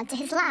with Gerard to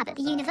his lab at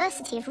the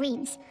University of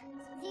Reims.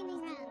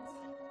 Zooming round.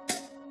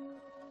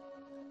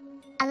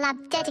 A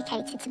lab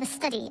dedicated to the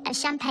study of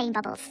champagne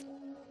bubbles.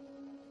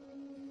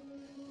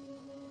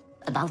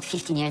 About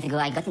 15 years ago,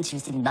 I got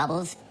interested in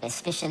bubbles,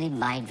 especially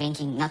by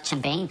drinking, not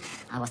champagne,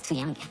 I was too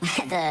young,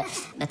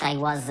 but I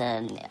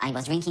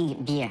was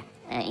drinking beer,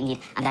 indeed.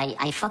 And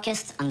I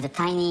focused on the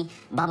tiny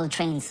bubble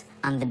trains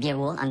on the beer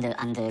wall, on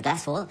the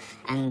glass wall,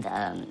 and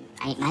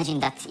I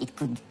imagined that it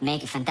could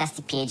make a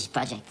fantastic PhD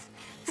project.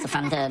 So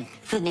from the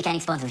food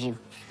mechanics point of view.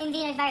 In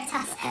vino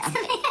veritas.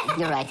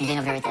 You're right, in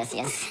vino veritas,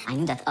 yes. I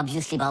knew that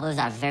obviously bubbles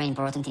are very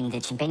important in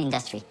the champagne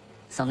industry.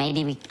 So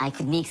maybe I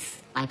could mix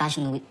my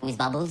passion with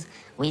bubbles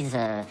with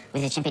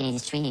the champagne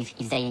industry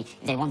if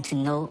they want to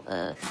know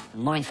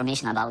more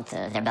information about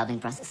their bubbling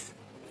process.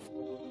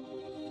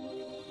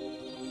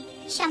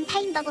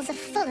 Champagne bubbles are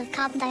full of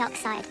carbon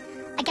dioxide,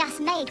 a gas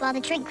made while the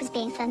drink was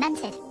being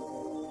fermented.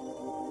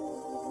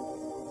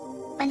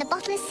 When the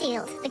bottle is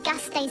sealed, the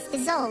gas stays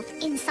dissolved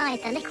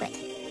inside the liquid.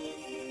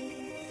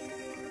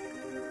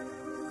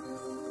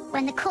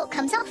 When the cork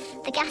comes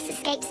off, the gas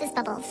escapes as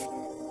bubbles.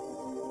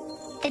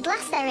 The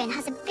glass they're in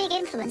has a big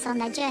influence on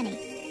their journey.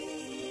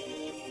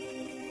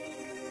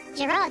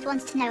 Gerard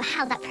wanted to know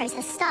how that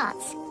process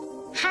starts,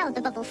 how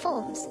the bubble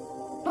forms.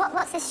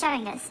 What's this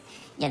showing us?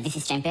 Yeah, this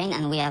is champagne,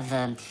 and we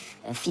have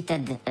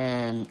fitted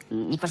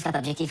microscope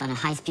objective on a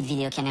high-speed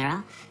video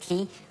camera.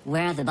 See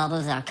where the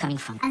bubbles are coming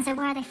from. And so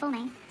where are they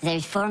forming? They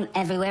form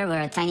everywhere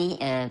where a tiny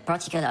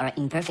particle or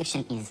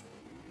imperfection is.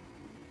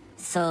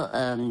 So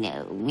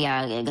we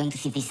are going to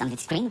see this on the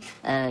screen.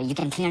 You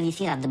can clearly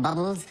see that the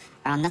bubbles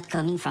are not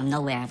coming from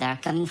nowhere. They are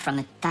coming from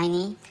a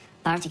tiny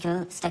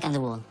particle stuck on the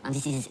wall. And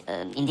this is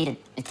indeed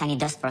a tiny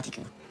dust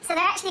particle. So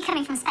they're actually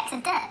coming from specks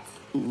of dirt?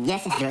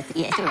 Yes, it's dirt.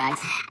 Yes, you're right.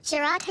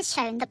 Gerard has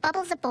shown that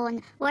bubbles are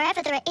born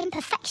wherever there are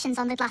imperfections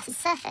on the glass's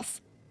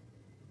surface.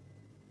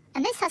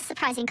 And this has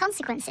surprising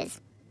consequences.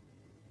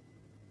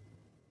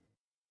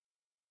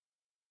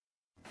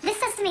 This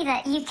says to me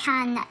that you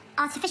can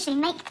artificially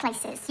make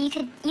places. You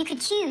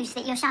could choose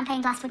that your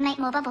champagne glass would make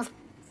more bubbles.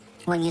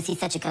 When you see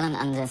such a column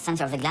on the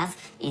center of the glass,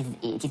 it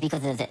is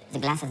because the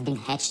glass has been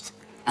hatched So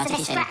they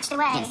artificially. scratched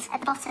away Yes. at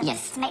the bottom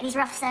Yes. to make these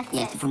rough surfaces.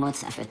 Yes, to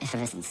promote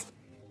effervescence.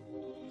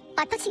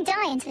 By putting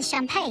dye into the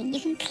champagne,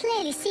 you can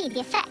clearly see the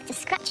effect of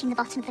scratching the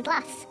bottom of the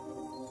glass.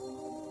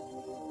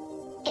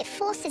 It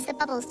forces the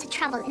bubbles to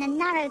travel in a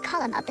narrow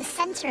column up the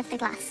centre of the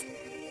glass.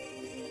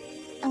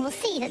 And we'll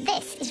see that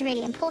this is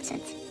really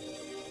important.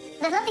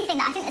 The lovely thing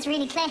that I think that's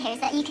really clear here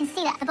is that you can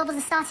see that the bubbles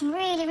are starting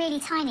really,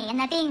 really tiny, and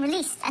they're being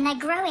released, and they're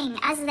growing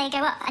as they go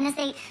up, and as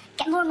they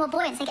get more and more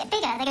buoyant, they get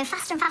bigger, they go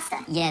faster and faster.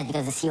 Yes,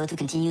 because the CO2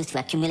 continues to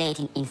accumulate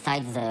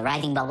inside the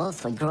rising bubbles,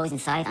 so it grows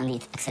inside and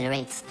it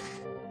accelerates.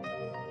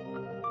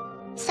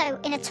 So,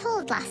 in a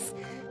tall glass,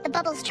 the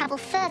bubbles travel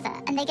further,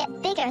 and they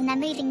get bigger, and they're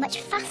moving much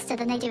faster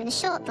than they do in a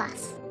short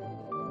glass.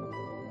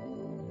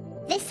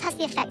 This has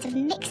the effect of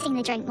mixing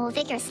the drink more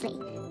vigorously,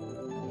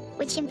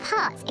 which in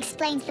part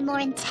explains the more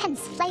intense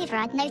flavour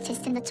I'd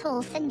noticed in the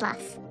tall, thin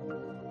glass.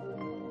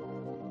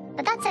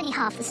 But that's only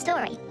half the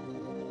story.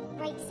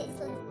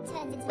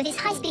 With his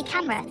high-speed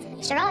camera,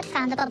 Gerard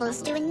found the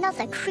bubbles do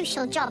another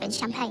crucial job in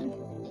champagne.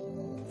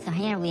 So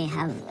here we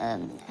have a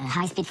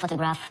high-speed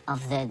photograph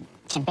of the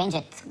champagne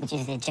jet, which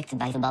is ejected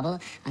by the bubble,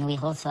 and we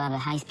also have a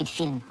high-speed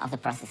film of the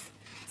process.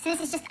 So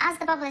this is just as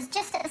the bubble is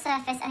just at the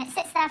surface, and it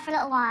sits there for a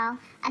little while,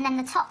 and then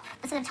the top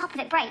of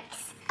it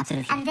breaks.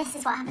 Absolutely. And this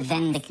is what happens.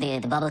 Then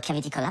the bubble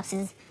cavity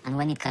collapses, and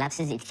when it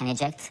collapses, it can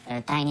eject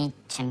a tiny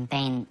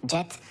champagne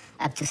jet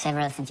up to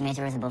several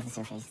centimeters above the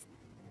surface.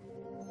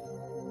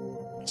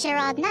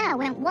 Gerard now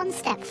went one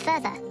step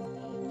further.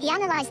 He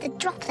analysed the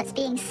droplets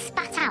being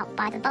spat out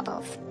by the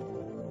bubbles.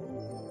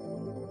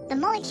 The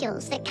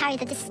molecules that carry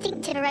the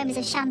distinctive aromas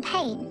of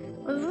champagne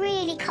were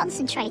really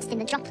concentrated in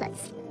the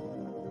droplets.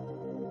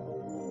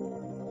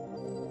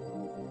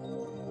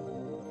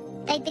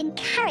 They'd been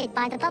carried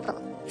by the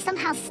bubble,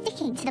 somehow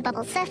sticking to the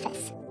bubble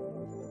surface.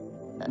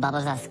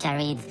 Bubbles have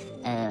carried,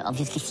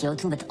 obviously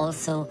CO2, but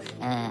also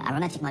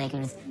aromatic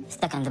molecules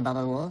stuck on the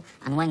bubble wall,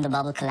 and when the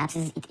bubble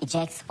collapses, it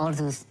ejects all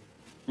those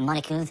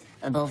molecules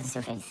above the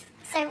surface.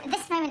 So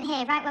this moment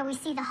here, right where we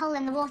see the hole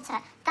in the water,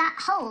 that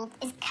hole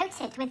is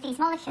coated with these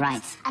molecules.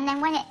 Right. And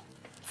then when it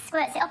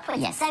squirts it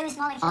upwards, Yes. those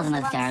molecules All the are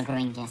molecules ones are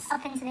growing, yes.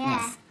 up into the air.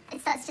 Yes.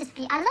 That's just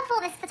I love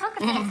all this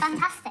photography. It's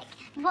fantastic.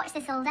 We watch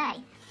this all day.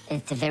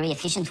 It's a very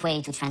efficient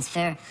way to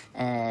transfer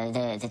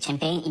the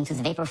champagne into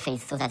the vapor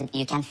phase so that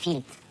you can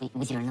feel it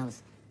with your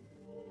nose.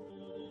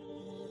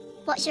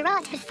 What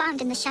Girard had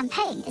found in the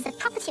champagne is a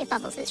property of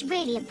bubbles that's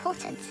really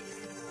important.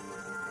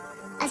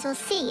 As we'll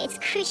see, it's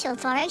crucial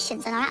to our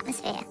oceans and our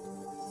atmosphere.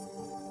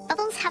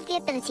 Bubbles have the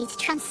ability to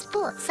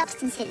transport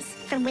substances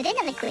from within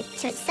a liquid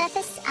to its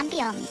surface and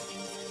beyond.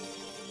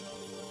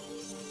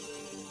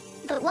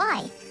 But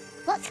why?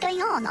 What's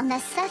going on their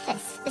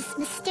surface, this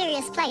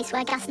mysterious place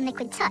where gas and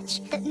liquid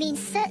touch, that means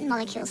certain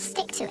molecules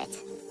stick to it?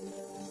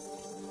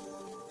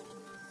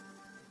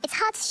 It's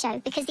hard to show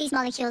because these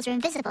molecules are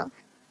invisible.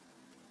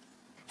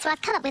 So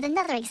I've come up with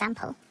another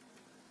example.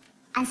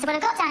 And so what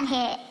I've got down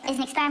here is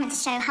an experiment to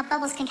show how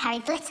bubbles can carry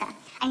glitter.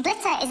 And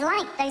glitter is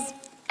like those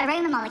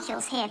aroma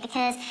molecules here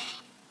because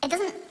it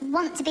doesn't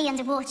want to be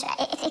underwater.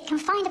 If it can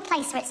find a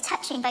place where it's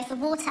touching both the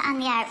water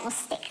and the air, it will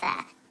stick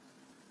there.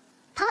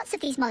 Parts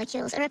of these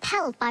molecules are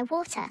repelled by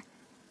water,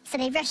 so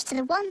they rush to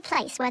the one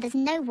place where there's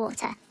no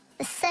water,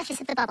 the surface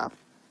of the bubble.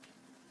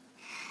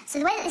 So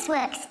the way that this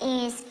works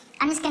is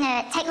I'm just going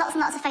to take lots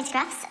and lots of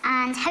photographs,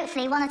 and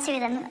hopefully one or two of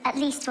them at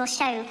least will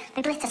show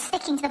the glitter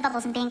sticking to the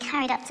bubbles and being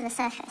carried up to the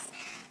surface.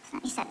 So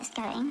let me set this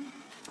going.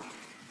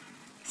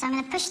 So I'm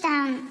going to push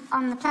down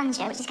on the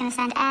plunger, which is going to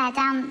send air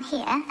down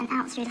here and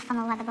out through the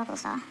funnel where the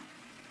bubbles are.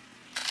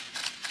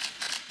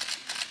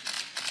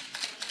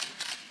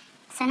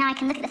 So now I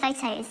can look at the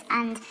photos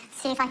and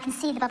see if I can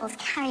see the bubbles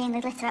carrying the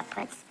glitter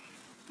upwards.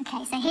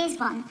 Okay, so here's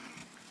one.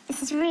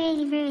 This is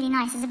really, really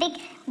nice. There's a big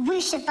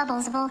whoosh of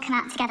bubbles have all come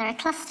out together, a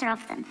cluster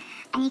of them.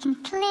 And you can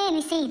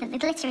clearly see that the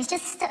glitter is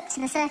just stuck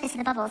to the surface of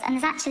the bubbles, and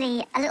there's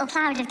actually a little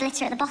cloud of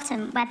glitter at the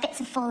bottom where bits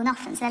have fallen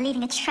off them, so they're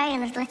leaving a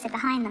trail of glitter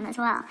behind them as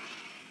well.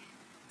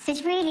 So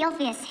it's really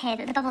obvious here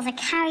that the bubbles are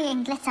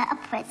carrying glitter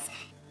upwards.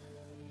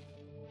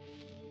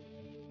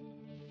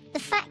 The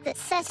fact that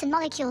certain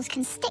molecules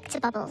can stick to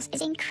bubbles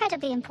is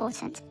incredibly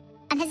important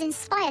and has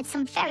inspired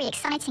some very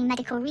exciting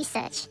medical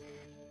research.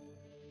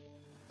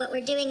 What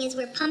we're doing is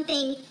we're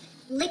pumping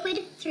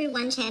liquid through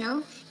one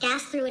channel,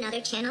 gas through another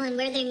channel, and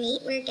where they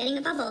meet, we're getting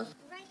a bubble.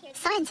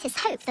 Scientists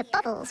hope that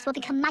bubbles will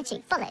become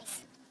magic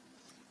bullets.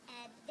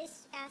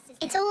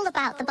 It's all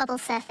about the bubble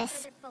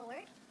surface.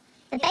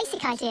 The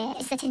basic idea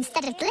is that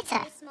instead of glitter,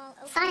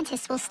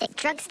 scientists will stick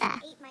drugs there.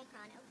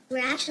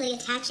 We're actually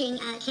attaching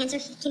a cancer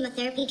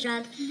chemotherapy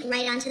drug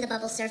right onto the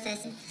bubble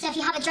surface. So if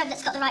you have a drug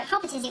that's got the right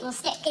properties, it will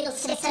stick. It'll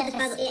stick to the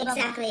bubble.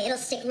 Exactly. It'll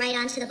stick right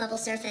onto the bubble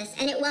surface,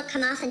 and it won't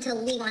come off until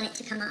we want it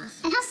to come off.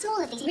 And how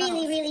small are these Really,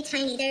 bubbles? really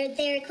tiny.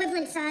 Their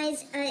equivalent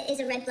size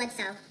is a red blood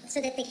cell, so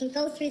that they can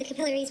go through the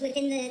capillaries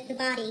within the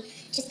body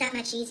just that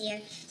much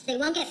easier. So they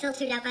won't get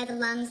filtered out by the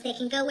lungs. They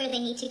can go where they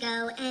need to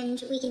go,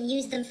 and we can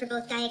use them for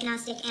both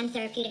diagnostic and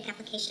therapeutic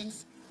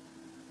applications.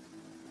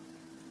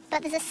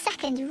 But there's a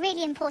second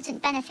really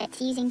important benefit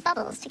to using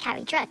bubbles to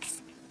carry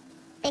drugs.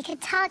 They can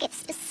target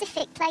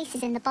specific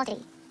places in the body.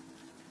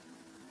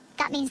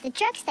 That means the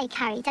drugs they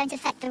carry don't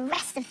affect the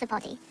rest of the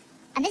body,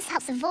 and this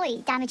helps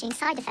avoid damaging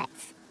side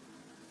effects.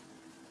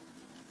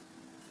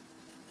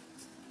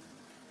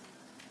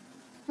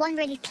 One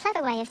really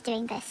clever way of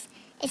doing this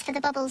is for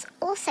the bubbles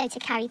also to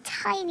carry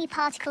tiny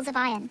particles of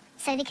iron,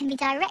 so they can be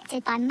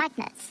directed by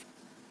magnets.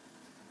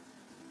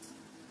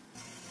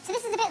 So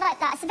this is a bit like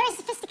that. It's a very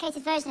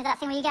sophisticated version of that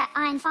thing where you get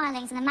iron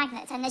filings and a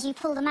magnet, and as you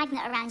pull the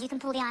magnet around, you can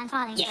pull the iron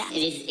filings Yes, around. it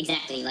is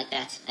exactly like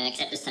that,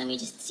 except this time we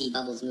just see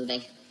bubbles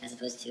moving as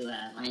opposed to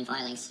iron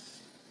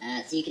filings.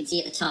 So you can see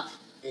at the top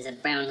there's a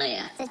brown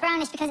layer. So it's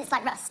brownish because it's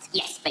like rust.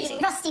 Yes,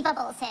 basically. Rusty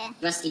bubbles here.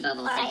 Rusty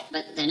bubbles, All right.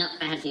 but they're not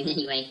bad in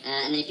any way.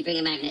 And then if you bring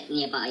a magnet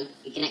nearby,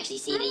 you can actually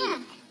see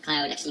the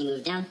cloud actually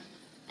move down,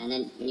 and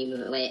then when you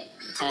move it away, it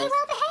Oh, they're turns.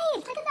 well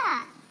behaved. Look at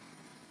that.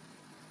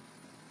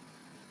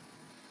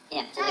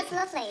 Yeah. So That's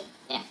lovely.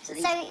 yeah. So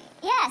these,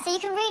 So you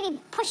can really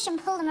push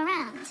and pull them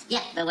around.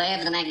 yeah, but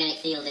wherever the magnetic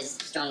field is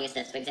strongest,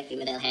 that's exactly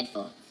where they'll head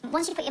for.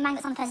 Once you put your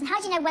magnets on the person, how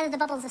do you know whether the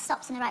bubbles are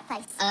stopped in the right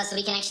place? So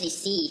we can actually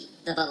see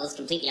the bubbles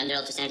completely under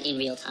ultrasound in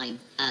real time.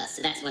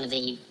 So that's one of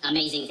the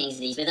amazing things of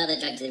these. With other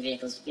drugs and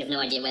vehicles, you have no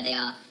idea where they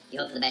are. You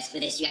hope for the best.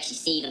 With this, you actually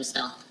see them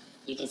stop.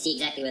 You can see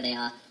exactly where they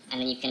are, and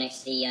then you can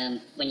actually,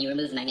 when you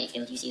remove the magnetic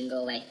field, you see them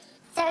go away.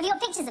 So have you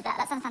got pictures of that?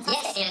 That sounds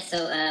fantastic. Yes, yeah.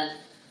 So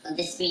on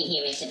this screen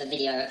here, we actually have a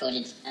video I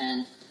recorded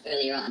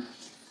earlier on.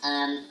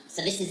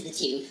 So this is the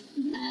tube,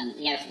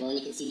 the outer wall, and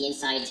you can see the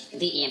inside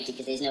completely empty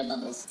because there's no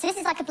bubbles. So this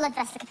is like a blood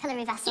vessel, a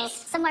capillary vessel,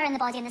 Yes. somewhere in the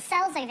body, and the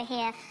cells over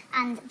here,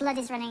 and blood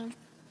is running.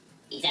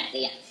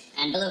 Exactly, yeah.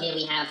 And below here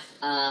we have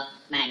a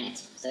magnet,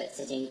 so it's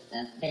sitting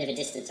a bit of a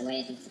distance away,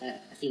 I think it's about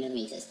a few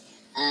millimeters.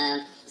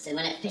 So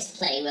when I press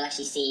play, we'll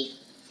actually see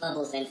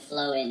bubbles then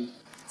flow in.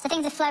 So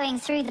things are flowing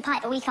through the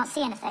pipe, but we can't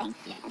see anything.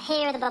 Yeah. And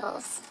here are the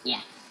bubbles.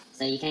 Yeah.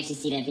 So you can actually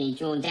see they're being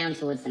drawn down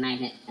towards the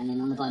magnet, and then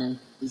on the bottom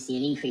you see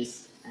an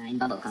increase in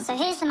bubble context. So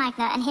here's the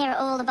magnet, and here are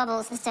all the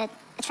bubbles that are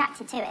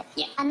attracted to it.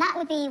 Yeah. And that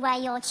would be where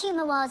your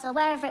tumour was, or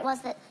wherever it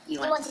was that you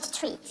wanted to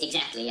treat.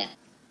 Exactly, yeah.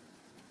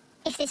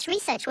 If this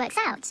research works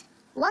out,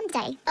 one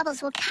day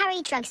bubbles will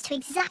carry drugs to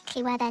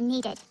exactly where they're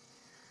needed.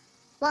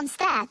 Once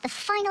there, the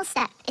final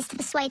step is to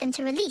persuade them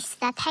to release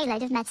their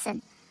payload of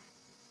medicine.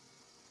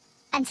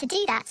 And to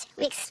do that,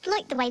 we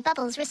exploit the way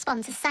bubbles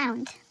respond to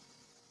sound.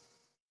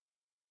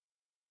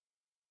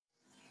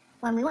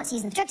 When we want to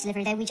use them for drug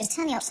delivery, though, we just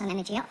turn the ultrasound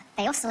energy up,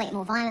 they oscillate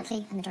more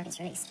violently, and the drug is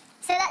released.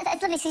 So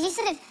that's lovely. So you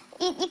sort of,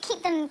 you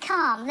keep them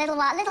calm, little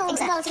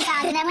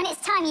ultrasound, and then when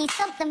it's time, you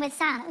sub them with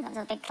sound. Oh, that was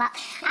a big clap.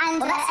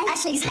 And Well, that's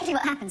actually exactly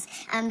what happens.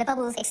 The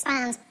bubbles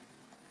expand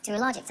to a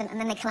large extent, and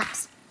then they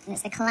collapse. And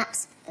it's the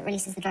collapse that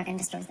releases the drug and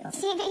destroys the bubble.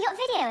 So you got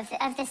video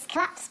of this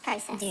collapse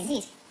process? I do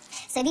indeed.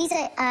 So these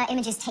are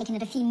images taken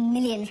at a few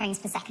million frames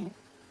per second.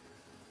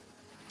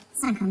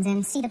 Sound comes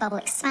in, see the bubble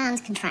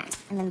expand, contract,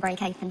 and then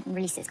break open and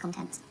release its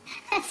contents.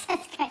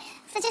 That's great.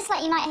 So just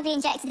like you might be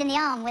injected in the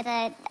arm with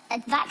a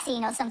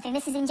vaccine or something,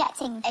 this is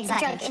injecting the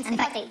drug into the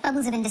body.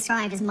 Bubbles have been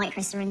described as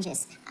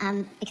microsyringes,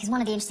 because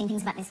one of the interesting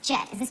things about this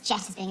jet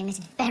is being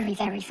emitted very,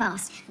 very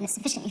fast, and it's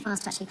sufficiently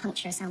fast to actually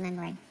puncture a cell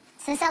membrane.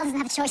 So the cell doesn't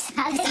have a choice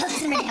about this. It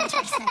doesn't really have a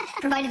choice, no,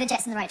 provided the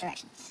jet's in the right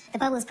direction. The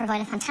bubbles provide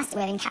a fantastic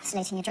way of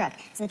encapsulating a drug,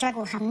 so the drug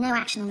will have no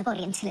action on the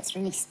body until it's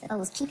released. The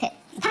bubbles keep it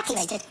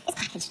encapsulated. It's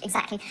packaged,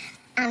 exactly.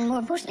 And more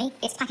importantly,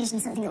 it's packaged in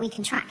something that we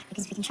can track,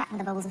 because we can track where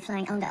the bubbles are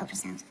flowing under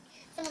ultrasound.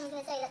 Someone's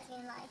going to say that to me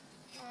in live.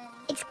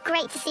 It's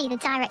great to see the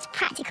direct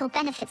practical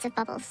benefits of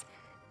bubbles.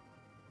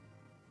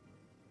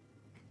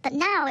 But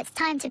now it's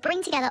time to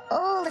bring together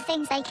all the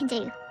things they can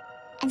do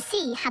and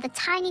see how the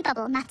tiny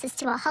bubble matters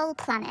to our whole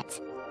planet.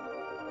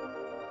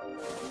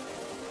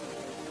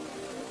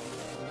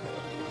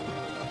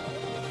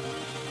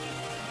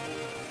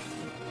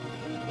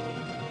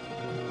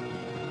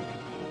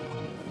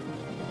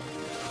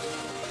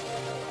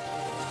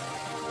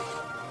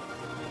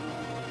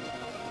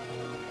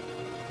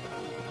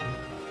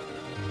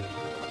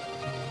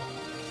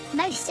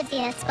 Most of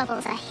the Earth's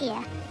bubbles are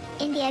here,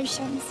 in the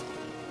oceans.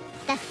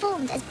 They're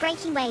formed as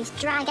breaking waves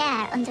drag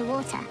air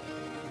underwater.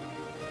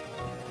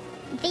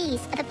 These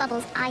are the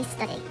bubbles I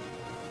study.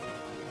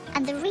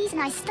 And the reason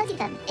I study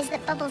them is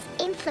that bubbles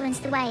influence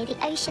the way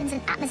the oceans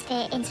and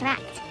atmosphere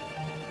interact.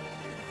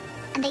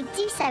 And they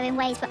do so in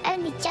ways we're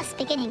only just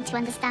beginning to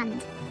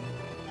understand.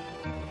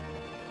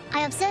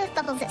 I observe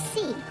bubbles at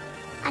sea,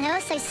 and I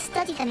also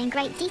study them in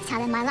great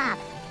detail in my lab.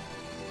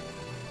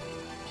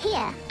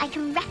 Here, I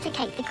can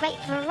replicate the great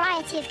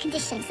variety of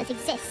conditions that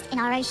exist in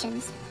our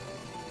oceans.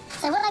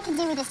 So what I can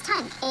do with this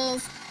tank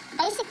is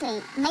basically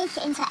make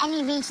it into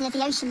any region of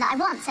the ocean that I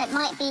want. So it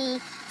might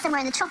be somewhere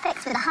in the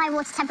tropics with a high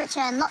water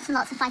temperature and lots of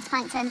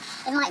phytoplankton.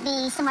 It might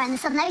be somewhere in the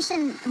Southern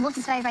Ocean, the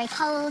water's very, very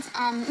cold,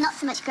 not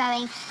so much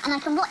growing, and I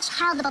can watch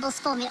how the bubbles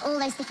form in all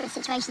those different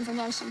situations in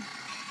the ocean.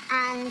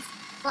 And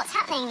what's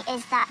happening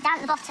is that down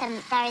at the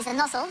bottom there is a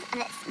nozzle, and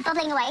it's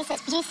bubbling away, so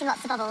it's producing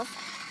lots of bubbles.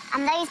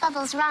 And those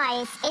bubbles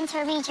rise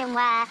into a region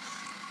where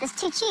there's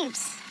two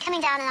tubes coming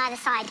down on either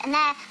side, and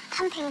they're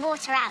pumping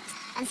water out.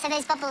 And so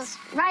those bubbles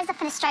rise up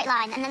in a straight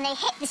line, and then they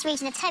hit this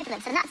region of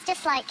turbulence, and that's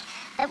just like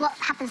what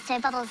happens to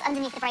bubbles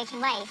underneath the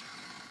breaking wave.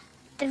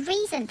 The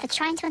reason for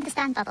trying to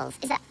understand bubbles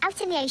is that out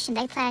in the ocean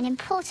they play an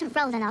important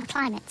role in our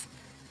climate.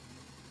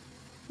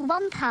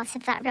 One part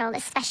of that role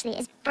especially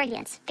is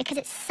brilliant, because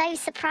it's so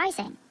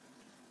surprising.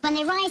 When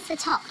they rise to the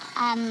top,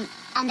 and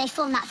they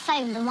form that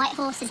foam, the white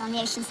horses on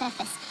the ocean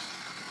surface,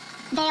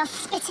 they are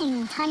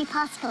spitting tiny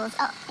particles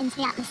up into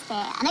the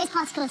atmosphere, and those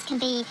particles can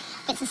be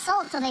bits of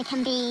salt, or they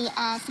can be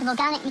sort of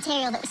organic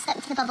material that was stuck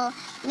to the bubble,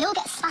 and they all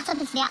get spat up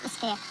into the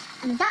atmosphere,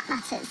 and that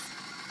matters.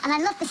 And I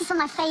love, this is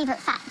one of my favourite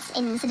facts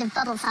in sort of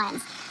bubble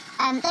science.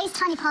 Those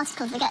tiny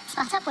particles that get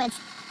spat upwards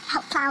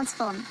help clouds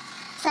form.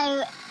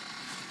 So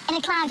in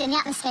a cloud in the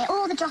atmosphere,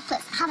 all the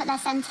droplets have at their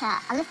centre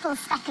a little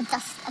speck of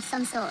dust of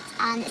some sort,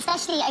 and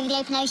especially over the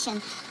open ocean,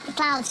 the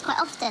clouds quite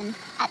often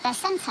at their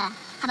centre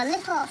have a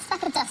little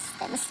speck of dust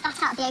that was spat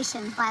out of the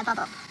ocean by a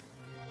bubble.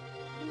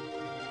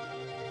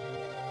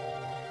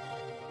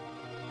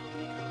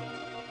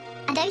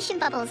 And ocean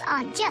bubbles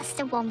aren't just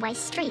a one-way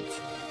street.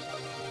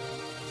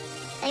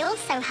 They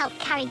also help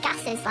carry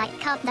gases like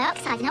carbon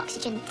dioxide and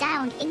oxygen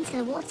down into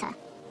the water.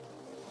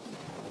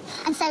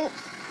 And so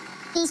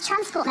these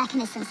transport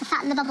mechanisms, the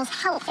fact that the bubbles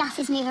help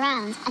gases move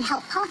around and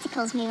help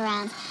particles move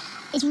around,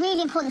 is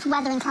really important for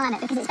weather and climate,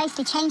 because it's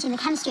basically changing the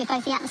chemistry of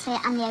both the atmosphere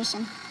and the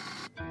ocean.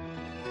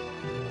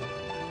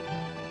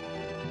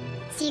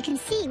 So you can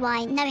see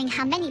why knowing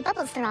how many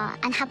bubbles there are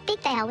and how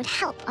big they are would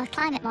help our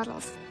climate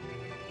models.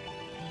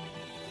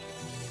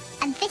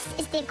 And this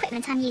is the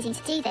equipment I'm using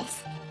to do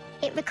this.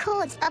 It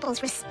records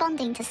bubbles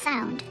responding to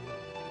sound.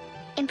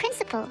 In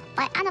principle,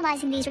 by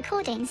analysing these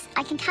recordings,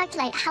 I can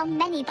calculate how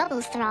many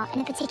bubbles there are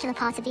in a particular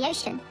part of the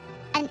ocean.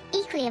 And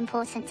equally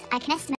important, I can estimate